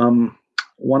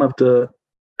one of the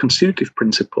constitutive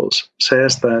principles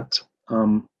says that,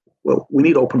 we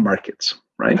need open markets,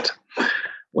 right?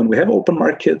 When we have open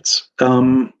markets,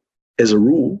 as a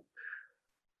rule,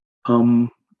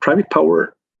 private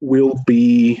power would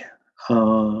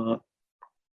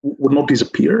not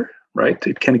disappear, right?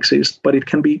 It can exist, but it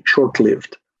can be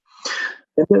short-lived.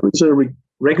 And there is a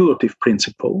regulative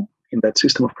principle in that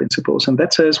system of principles, and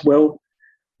that says,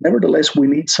 nevertheless, we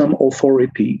need some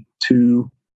authority to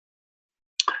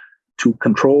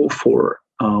control for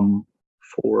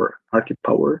market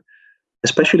power,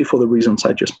 especially for the reasons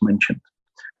I just mentioned.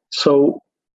 So,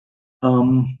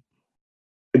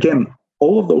 again,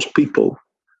 all of those people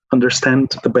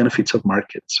understand the benefits of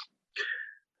markets.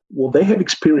 What they have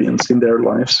experienced in their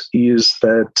lives is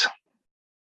that,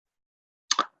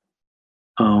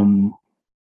 and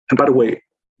by the way,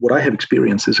 what I have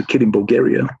experienced as a kid in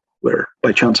Bulgaria, where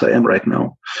by chance I am right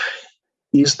now,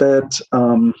 is that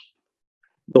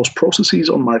those processes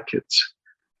on markets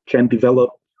can develop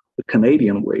the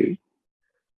Canadian way,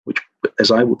 which,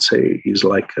 as I would say, is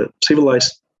like a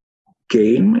civilized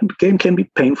game. And the game can be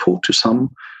painful to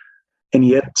some, and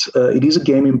yet it is a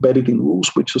game embedded in rules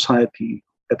which society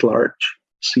at large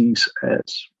sees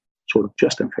as sort of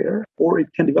just and fair. Or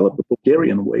it can develop the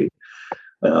Bulgarian way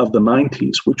of the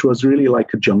 90s, which was really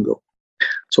like a jungle.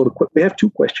 So we have two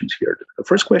questions here. The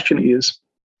first question is,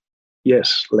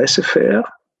 yes, laissez-faire,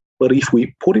 but if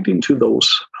we put it into those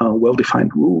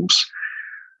well-defined rules,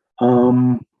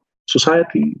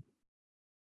 society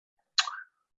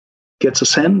gets a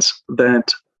sense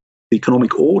that the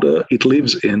economic order it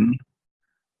lives in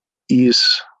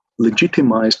is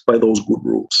legitimized by those good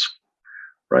rules,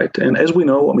 right? And as we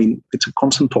know, it's a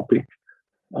constant topic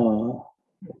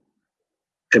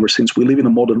ever since we live in a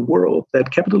modern world,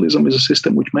 that capitalism is a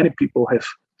system which many people have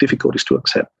difficulties to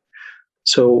accept.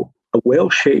 So a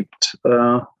well-shaped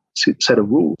set of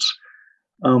rules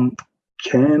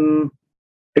can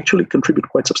actually contribute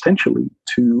quite substantially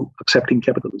to accepting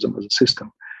capitalism as a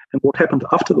system. And what happened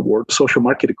after the war, the social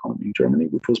market economy in Germany,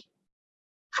 which was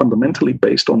fundamentally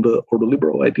based on the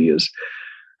ordoliberal ideas,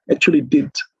 actually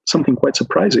did something quite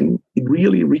surprising. It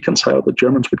really reconciled the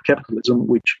Germans with capitalism,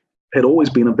 which had always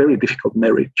been a very difficult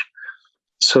marriage.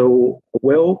 So a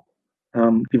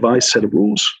well-devised set of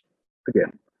rules,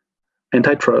 again,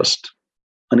 antitrust,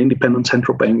 an independent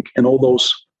central bank, and all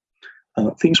those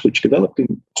things which developed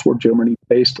in post-war Germany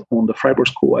based on the Freiburg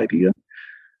School idea,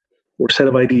 or set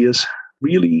of ideas,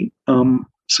 really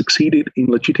succeeded in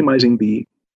legitimizing the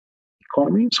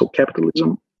economy, so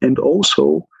capitalism, and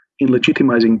also in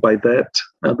legitimizing by that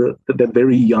that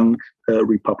very young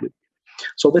republic.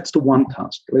 So that's the one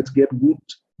task. Let's get good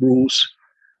rules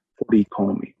for the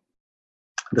economy.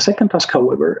 The second task,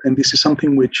 however, and this is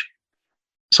something which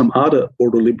some other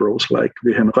ordoliberals like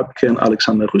Wilhelm Röpke and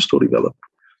Alexander Rüstow developed.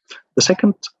 The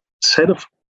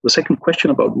second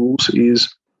question about rules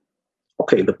is,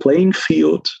 okay, the playing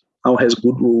field now has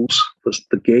good rules.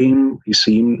 The game is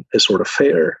seen as sort of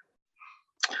fair,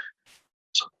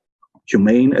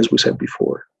 humane, as we said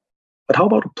before. But how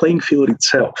about the playing field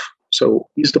itself? So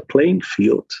is the playing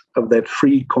field of that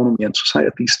free economy and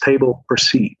society stable per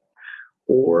se?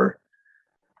 Or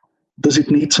does it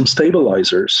need some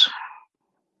stabilizers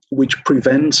which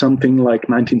prevent something like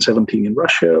 1917 in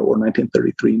Russia or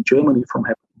 1933 in Germany from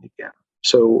happening again?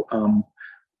 So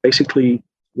basically,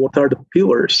 what are the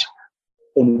pillars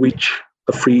on which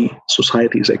a free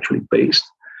society is actually based?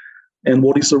 And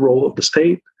what is the role of the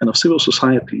state and of civil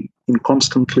society in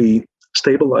constantly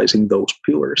stabilizing those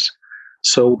pillars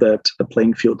so that the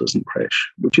playing field doesn't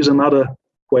crash, which is another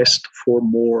quest for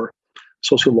more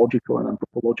sociological and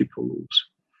anthropological rules.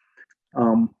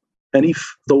 And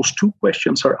if those two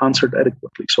questions are answered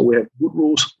adequately, so we have good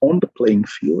rules on the playing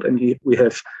field and we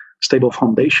have stable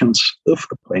foundations of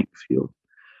the playing field,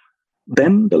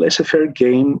 then the laissez-faire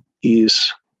game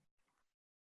is,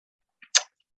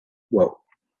 well,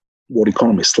 what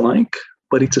economists like,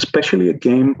 but it's especially a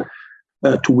game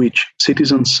to which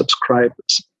citizens subscribe,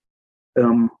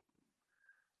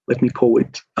 let me call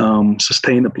it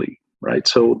sustainably, right?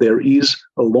 So there is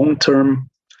a long-term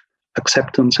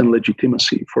acceptance and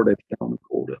legitimacy for that economic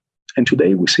order. And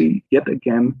today we see yet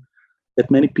again that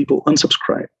many people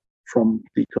unsubscribe from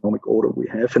the economic order we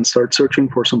have and start searching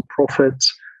for some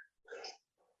profits,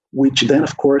 which then,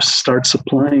 of course, start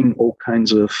supplying all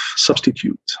kinds of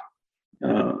substitute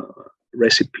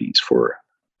recipes for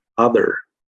other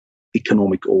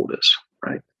economic orders,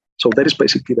 right? So that is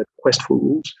basically that quest for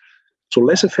rules. So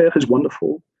laissez-faire is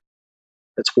wonderful.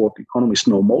 That's what economists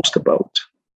know most about.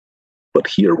 But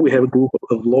here we have a group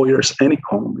of lawyers and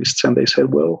economists, and they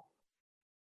said, well,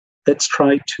 let's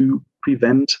try to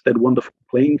prevent that wonderful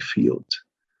playing field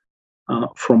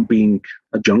from being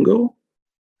a jungle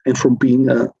and from being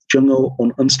a jungle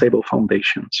on unstable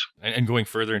foundations. And going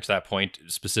further into that point,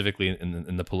 specifically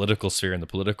in the political sphere and the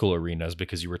political arenas,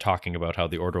 because you were talking about how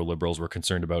the Ordoliberals were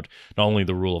concerned about not only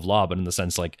the rule of law, but in the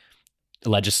sense like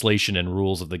legislation and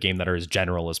rules of the game that are as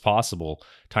general as possible,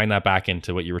 tying that back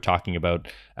into what you were talking about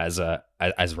as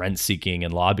rent seeking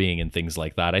and lobbying and things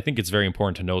like that. I think it's very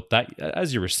important to note that,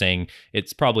 as you were saying,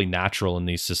 it's probably natural in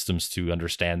these systems to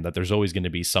understand that there's always going to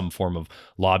be some form of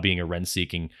lobbying or rent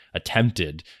seeking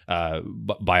attempted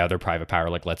by other private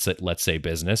power, like let's say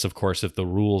business. Of course, if the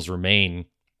rules remain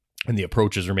and the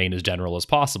approaches remain as general as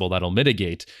possible, that'll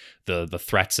mitigate the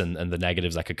threats and the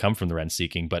negatives that could come from the rent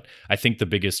seeking. But I think the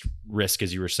biggest risk,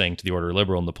 as you were saying, to the order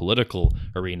liberal in the political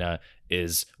arena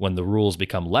is when the rules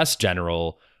become less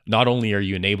general. Not only are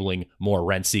you enabling more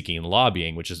rent seeking and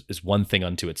lobbying, which is one thing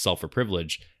unto itself for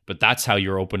privilege, but that's how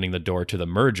you're opening the door to the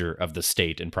merger of the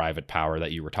state and private power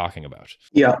that you were talking about.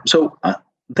 Yeah. So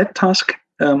that task,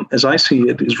 as I see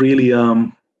it, is really,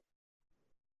 and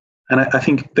I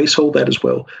think they saw that as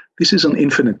well. This is an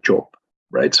infinite job,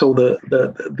 right? So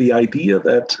the idea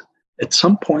that at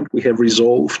some point we have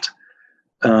resolved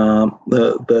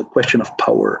the question of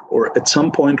power, or at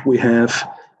some point we have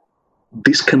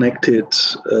disconnected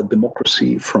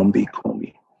democracy from the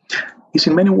economy, is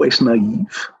in many ways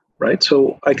naive, right?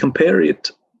 So I compare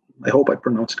it, I hope I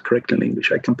pronounce it correctly in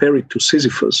English, I compare it to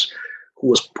Sisyphus, who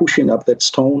was pushing up that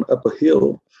stone up a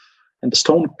hill, and the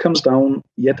stone comes down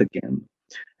yet again.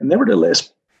 And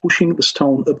nevertheless, pushing the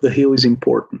stone up the hill is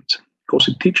important because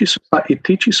it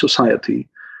teaches society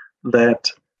that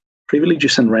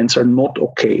privileges and rents are not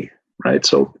okay, right?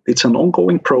 So it's an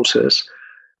ongoing process,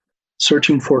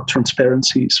 searching for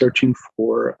transparency, searching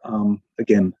for,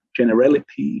 again,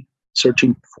 generality,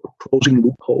 searching for closing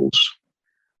loopholes,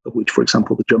 of which, for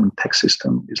example, the German tax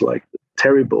system is like a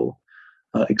terrible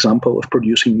example of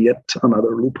producing yet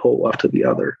another loophole after the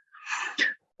other.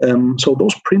 So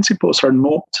those principles are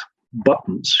not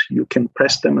buttons. You can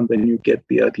press them and then you get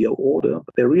the ideal order.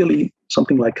 But they're really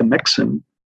something like a maxim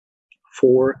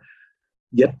for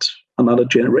yet another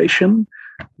generation,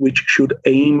 which should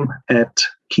aim at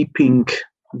keeping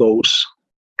those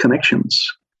connections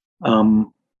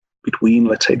between,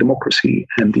 let's say, democracy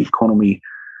and the economy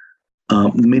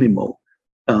minimal.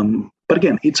 But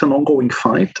again, it's an ongoing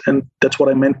fight. And that's what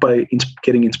I meant by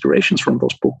getting inspirations from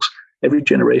those books. Every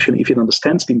generation, if it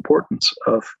understands the importance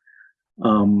of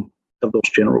those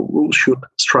general rules, should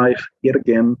strive yet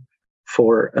again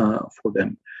for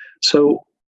them. So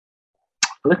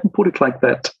let me put it like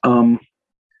that.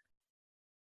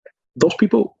 Those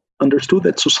people understood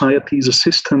that society is a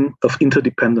system of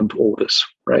interdependent orders,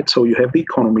 right? So you have the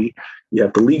economy, you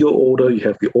have the legal order, you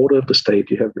have the order of the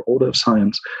state, you have the order of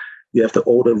science, you have the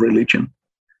order of religion.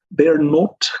 They are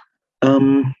not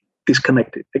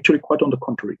disconnected. Actually, quite on the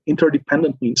contrary.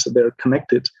 Interdependent means that they're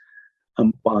connected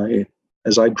by,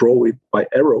 as I draw it, by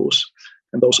arrows.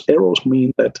 And those arrows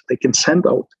mean that they can send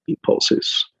out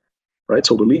impulses, right?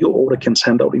 So the legal order can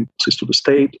send out impulses to the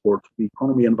state or to the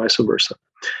economy and vice versa.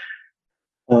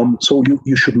 So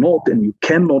you should not and you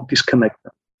cannot disconnect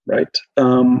them, right?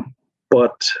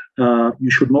 But you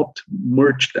should not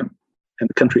merge them. And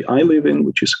the country I live in,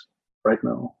 which is right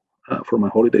now for my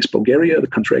holidays, Bulgaria, the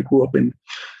country I grew up in,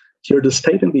 here, the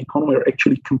state and the economy are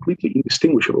actually completely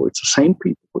indistinguishable. It's the same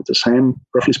people, it's the same,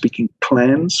 roughly speaking,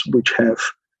 clans, which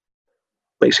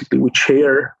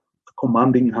share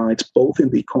commanding heights both in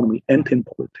the economy and in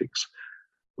politics.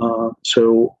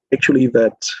 So actually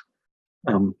that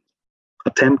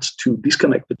attempt to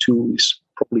disconnect the two is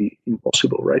probably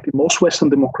impossible, right? In most Western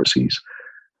democracies,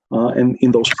 And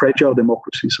in those fragile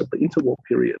democracies of the interwar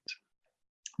period,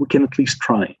 we can at least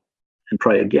try and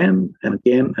try again and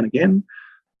again and again,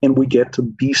 and we get a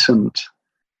decent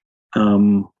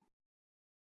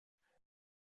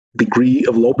degree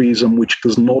of lobbyism which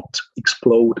does not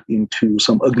explode into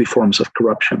some ugly forms of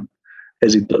corruption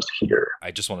as it does here.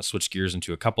 I just want to switch gears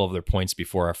into a couple of other points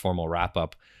before our formal wrap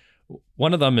up.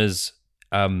 One of them is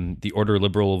the order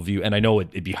liberal view, and I know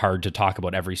it'd be hard to talk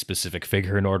about every specific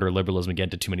figure in order liberalism and get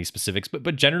into too many specifics,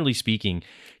 but generally speaking,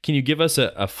 can you give us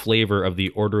a flavor of the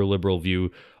order liberal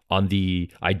view on the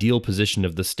ideal position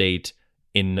of the state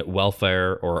in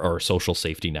welfare or social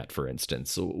safety net, for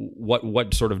instance?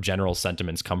 What sort of general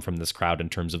sentiments come from this crowd in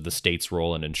terms of the state's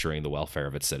role in ensuring the welfare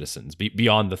of its citizens,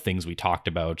 beyond the things we talked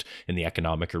about in the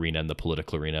economic arena and the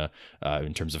political arena,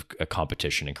 in terms of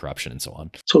competition and corruption and so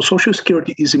on? So social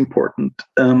security is important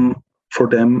for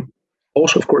them,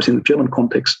 also, of course, in the German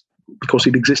context, because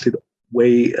it existed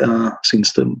way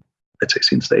since the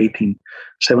 1870s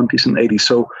and 80s.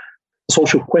 So the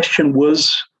social question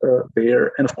was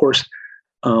there, and of course,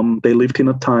 they lived in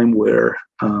a time where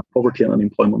poverty and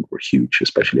unemployment were huge,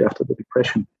 especially after the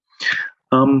Depression.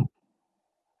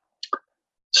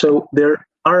 So there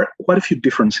are quite a few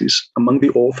differences among the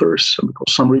authors,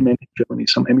 because some remained in Germany,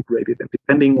 some emigrated, and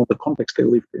depending on the context they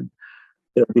lived in,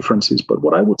 there are differences. But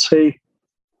what I would say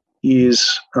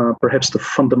is perhaps the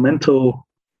fundamental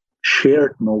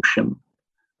shared notion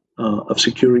of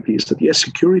security is that, yes,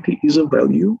 security is a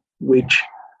value which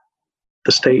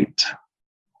the state,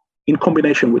 in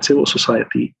combination with civil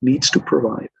society, needs to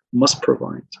provide, must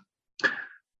provide.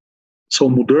 So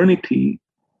modernity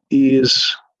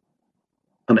is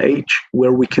an age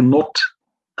where we cannot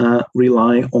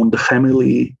rely on the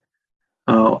family,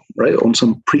 right, on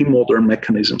some pre-modern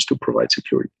mechanisms to provide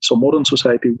security. So modern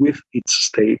society with its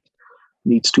state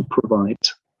needs to provide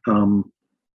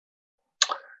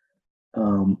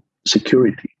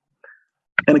security.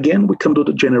 And again, we come to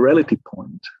the generality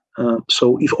point.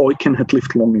 So if Eucken had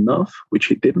lived long enough, which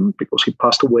he didn't, because he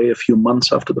passed away a few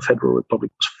months after the Federal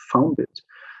Republic was founded,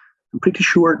 I'm pretty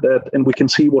sure that, and we can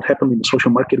see what happened in the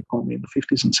social market economy in the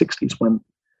 50s and 60s when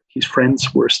his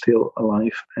friends were still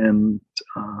alive and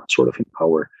sort of in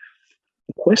power.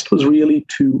 The quest was really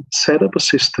to set up a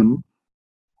system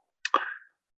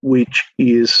which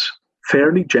is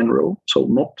fairly general, so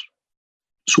not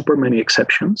super many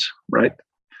exceptions, right?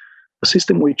 A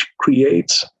system which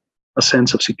creates a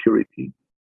sense of security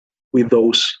with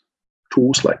those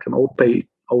tools like an old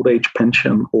age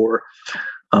pension or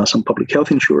some public health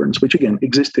insurance, which again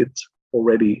existed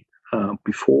already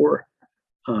before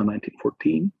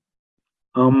 1914.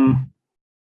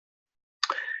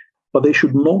 But they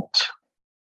should not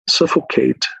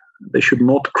suffocate, they should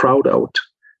not crowd out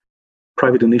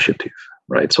private initiative,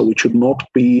 right? So it should not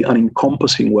be an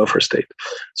encompassing welfare state.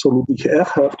 So Ludwig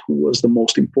Erhard, who was the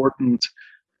most important,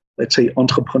 let's say,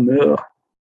 entrepreneur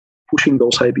pushing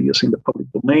those ideas in the public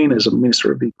domain as a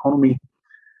minister of the economy,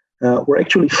 were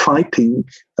actually fighting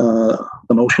the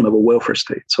notion of a welfare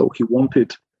state. So he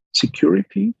wanted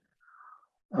security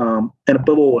and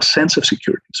above all, a sense of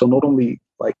security. So not only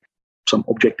like some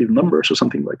objective numbers or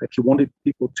something like that, he wanted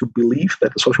people to believe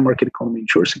that the social market economy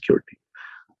ensures security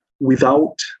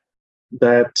without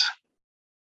that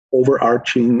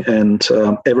overarching and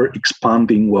ever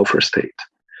expanding welfare state.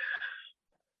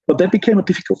 But that became a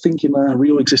difficult thing in a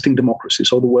real existing democracy.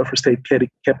 So the welfare state kept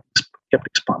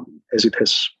expanding, as it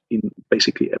has in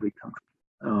basically every country.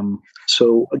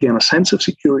 So again, a sense of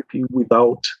security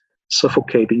without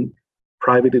suffocating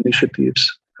private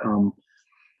initiatives,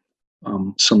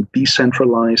 some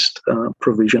decentralized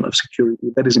provision of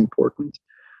security, that is important.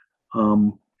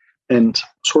 And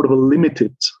sort of a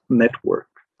limited network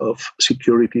of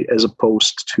security as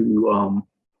opposed to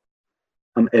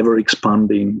an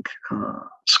ever-expanding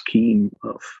scheme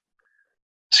of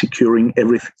securing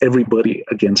everybody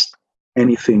against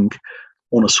anything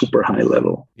on a super high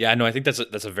level. Yeah, no, I think that's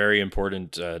a very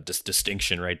important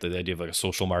distinction, right? The idea of like a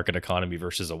social market economy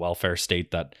versus a welfare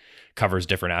state that covers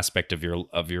different aspects of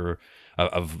your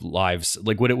lives.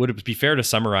 Like, would it be fair to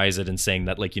summarize it in saying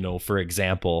that, like, you know, for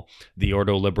example, the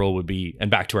Ordo Liberal would be,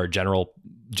 and back to our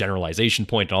generalization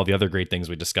point and all the other great things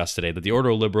we discussed today, that the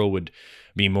Ordo Liberal would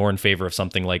be more in favor of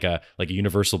something like a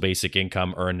universal basic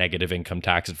income or a negative income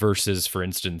tax versus, for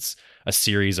instance, a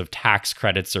series of tax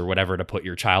credits or whatever to put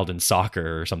your child in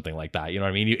soccer or something like that. You know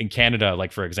what I mean? In Canada,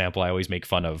 like, for example, I always make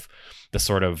fun of the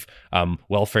sort of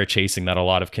welfare chasing that a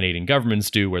lot of Canadian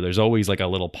governments do, where there's always like a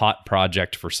little pot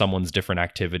project for someone's different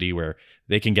activity where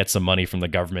they can get some money from the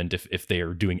government if they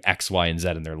are doing X, Y, and Z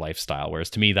in their lifestyle. Whereas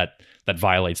to me, that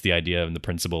violates the idea and the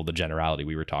principle of the generality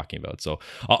we were talking about. So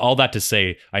all that to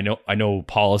say, I know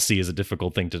policy is a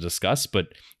difficult thing to discuss, but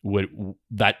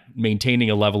that maintaining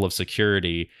a level of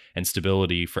security and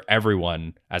stability for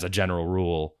everyone as a general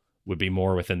rule would be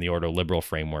more within the ordoliberal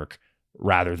framework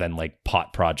rather than like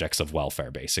pot projects of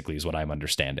welfare, basically, is what I'm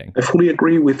understanding. I fully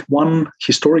agree with one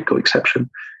historical exception.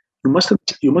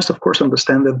 You must of course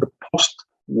understand that the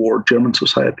post-war German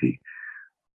society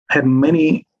had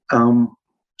many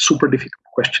super difficult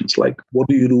questions, like what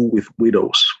do you do with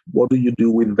widows? What do you do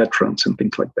with veterans and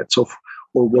things like that? So,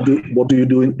 or what do you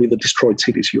do with the destroyed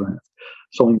cities you have?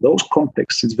 So in those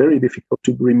contexts, it's very difficult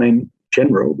to remain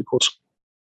general because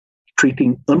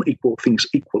treating unequal things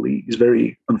equally is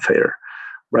very unfair,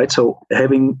 right? So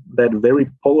having that very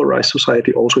polarized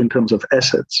society also in terms of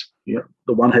assets,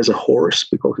 the one has a horse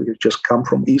because he just come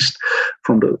from the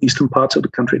eastern parts of the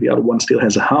country. The other one still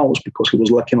has a house because he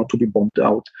was lucky not to be bombed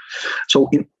out. So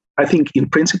I think in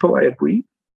principle, I agree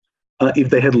if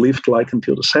they had lived like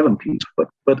until the 70s,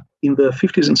 but in the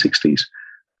 50s and 60s,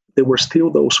 there were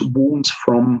still those wounds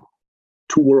from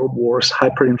 2 world wars,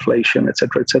 hyperinflation, et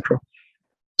cetera.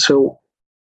 So,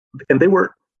 and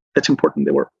that's important,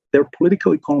 their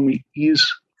political economy is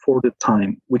for the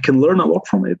time. We can learn a lot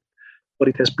from it, but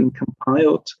it has been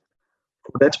compiled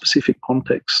for that specific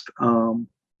context.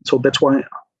 So that's why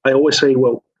I always say,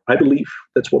 well, I believe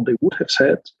that's what they would have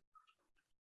said.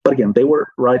 But again, they were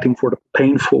writing for the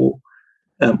painful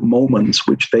moments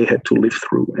which they had to live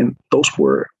through. And those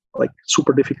were like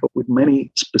super difficult with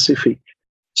many specific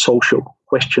social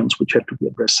questions which had to be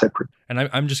addressed separately. And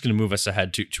I'm just going to move us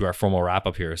ahead to our formal wrap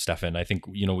up here, Stefan. I think,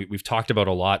 we've talked about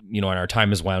a lot, and our time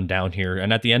has wound down here.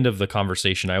 And at the end of the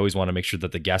conversation, I always want to make sure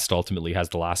that the guest ultimately has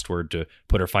the last word to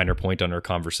put a finer point on our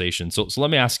conversation. So let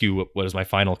me ask you what is my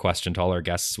final question to all our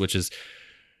guests, which is,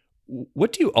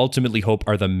 what do you ultimately hope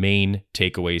are the main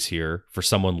takeaways here for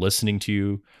someone listening to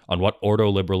you on what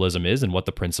ordoliberalism is and what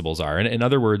the principles are? And in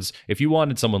other words, if you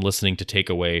wanted someone listening to take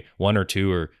away one or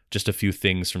two or just a few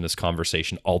things from this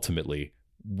conversation, ultimately,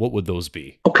 what would those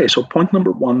be? Okay, so point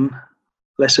number one,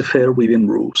 laissez-faire within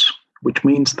rules, which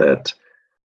means that,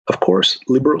 of course,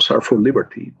 liberals are for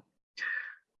liberty,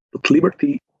 but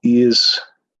liberty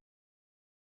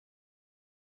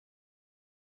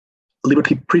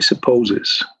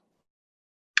presupposes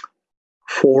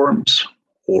forms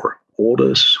or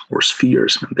orders or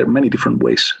spheres. There are many different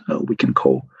ways we can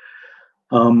call.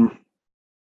 And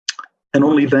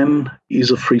only then is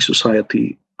a free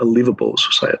society a livable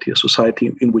society, a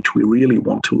society in which we really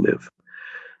want to live.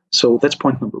 So that's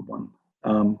point number one.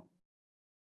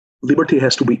 Liberty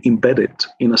has to be embedded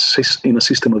in a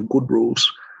system of good rules,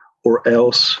 or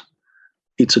else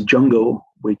it's a jungle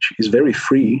which is very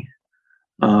free,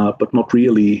 but not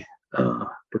really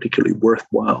particularly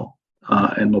worthwhile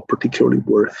and not particularly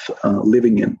worth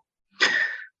living in.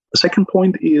 The second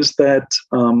point is that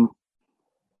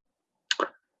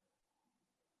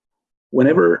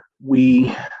whenever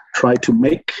we try to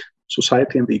make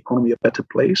society and the economy a better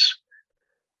place,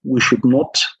 we should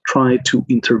not try to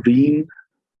intervene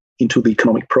into the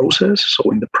economic process,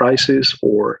 so in the prices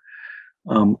or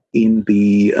in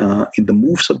the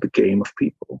moves of the game of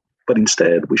people. But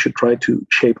instead, we should try to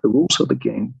shape the rules of the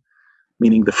game,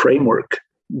 meaning the framework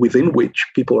within which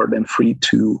people are then free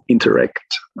to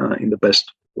interact in the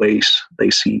best ways they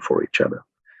see for each other.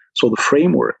 So the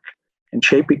framework and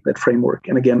shaping that framework,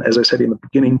 and again, as I said in the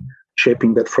beginning,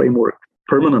 shaping that framework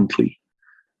permanently,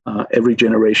 every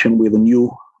generation with a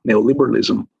new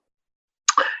neoliberalism,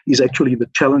 is actually the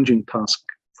challenging task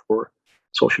for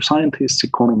social scientists,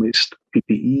 economists,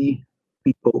 PPE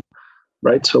people,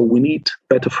 right? So we need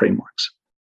better frameworks.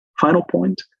 Final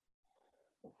point,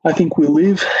 I think we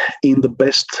live in the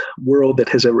best world that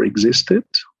has ever existed,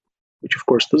 which of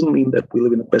course doesn't mean that we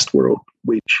live in the best world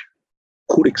which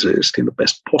could exist, in the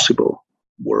best possible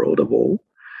world of all.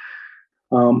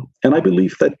 And I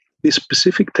believe that this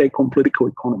specific take on political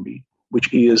economy,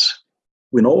 which is,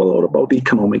 we know a lot about the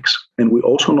economics, and we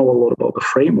also know a lot about the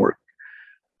framework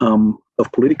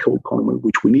of political economy,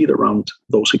 which we need around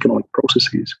those economic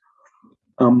processes.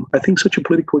 I think such a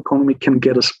political economy can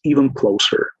get us even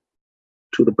closer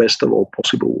to the best of all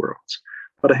possible worlds.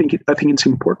 But I think it's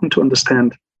important to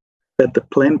understand that the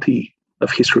plenty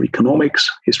of history of economics,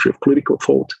 history of political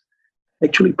thought,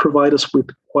 actually provide us with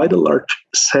quite a large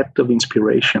set of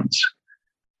inspirations,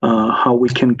 how we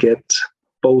can get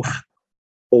both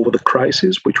over the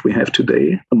crisis which we have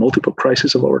today, the multiple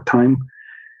crises of our time,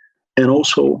 and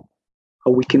also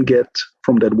how we can get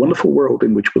from that wonderful world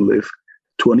in which we live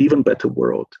to an even better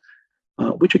world,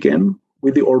 which again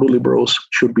with the ordoliberals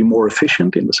should be more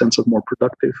efficient in the sense of more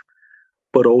productive,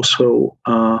 but also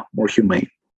more humane.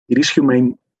 It is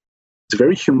humane. It's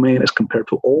very humane as compared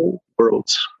to all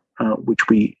worlds which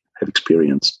we have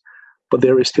experienced, but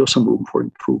there is still some room for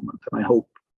improvement. And I hope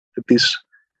that this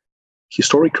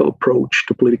historical approach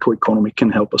to political economy can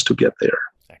help us to get there.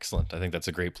 Excellent. I think that's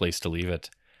a great place to leave it.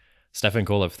 Stefan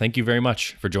Kolev, thank you very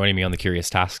much for joining me on The Curious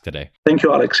Task today. Thank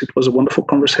you, Alex. It was a wonderful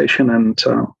conversation, and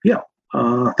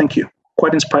thank you.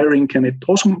 Quite inspiring, and it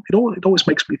always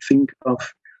makes me think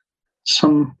of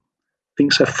some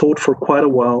things I've thought for quite a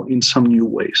while in some new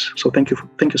ways. So thank you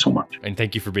so much. And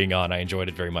thank you for being on. I enjoyed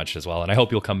it very much as well. And I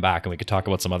hope you'll come back and we could talk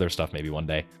about some other stuff maybe one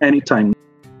day. Anytime.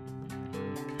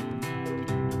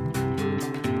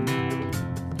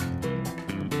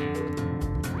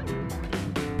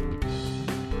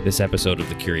 This episode of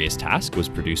The Curious Task was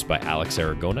produced by Alex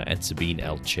Aragona and Sabine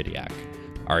L. Chidiak.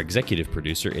 Our executive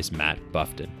producer is Matt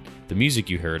Buffton. The music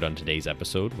you heard on today's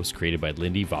episode was created by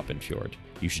Lindy Voppenfjord.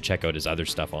 You should check out his other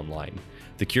stuff online.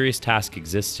 The Curious Task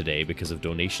exists today because of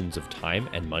donations of time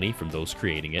and money from those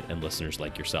creating it and listeners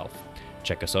like yourself.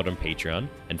 Check us out on Patreon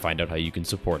and find out how you can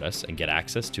support us and get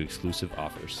access to exclusive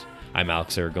offers. I'm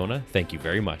Alex Aragona. Thank you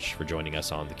very much for joining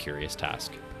us on The Curious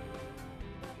Task.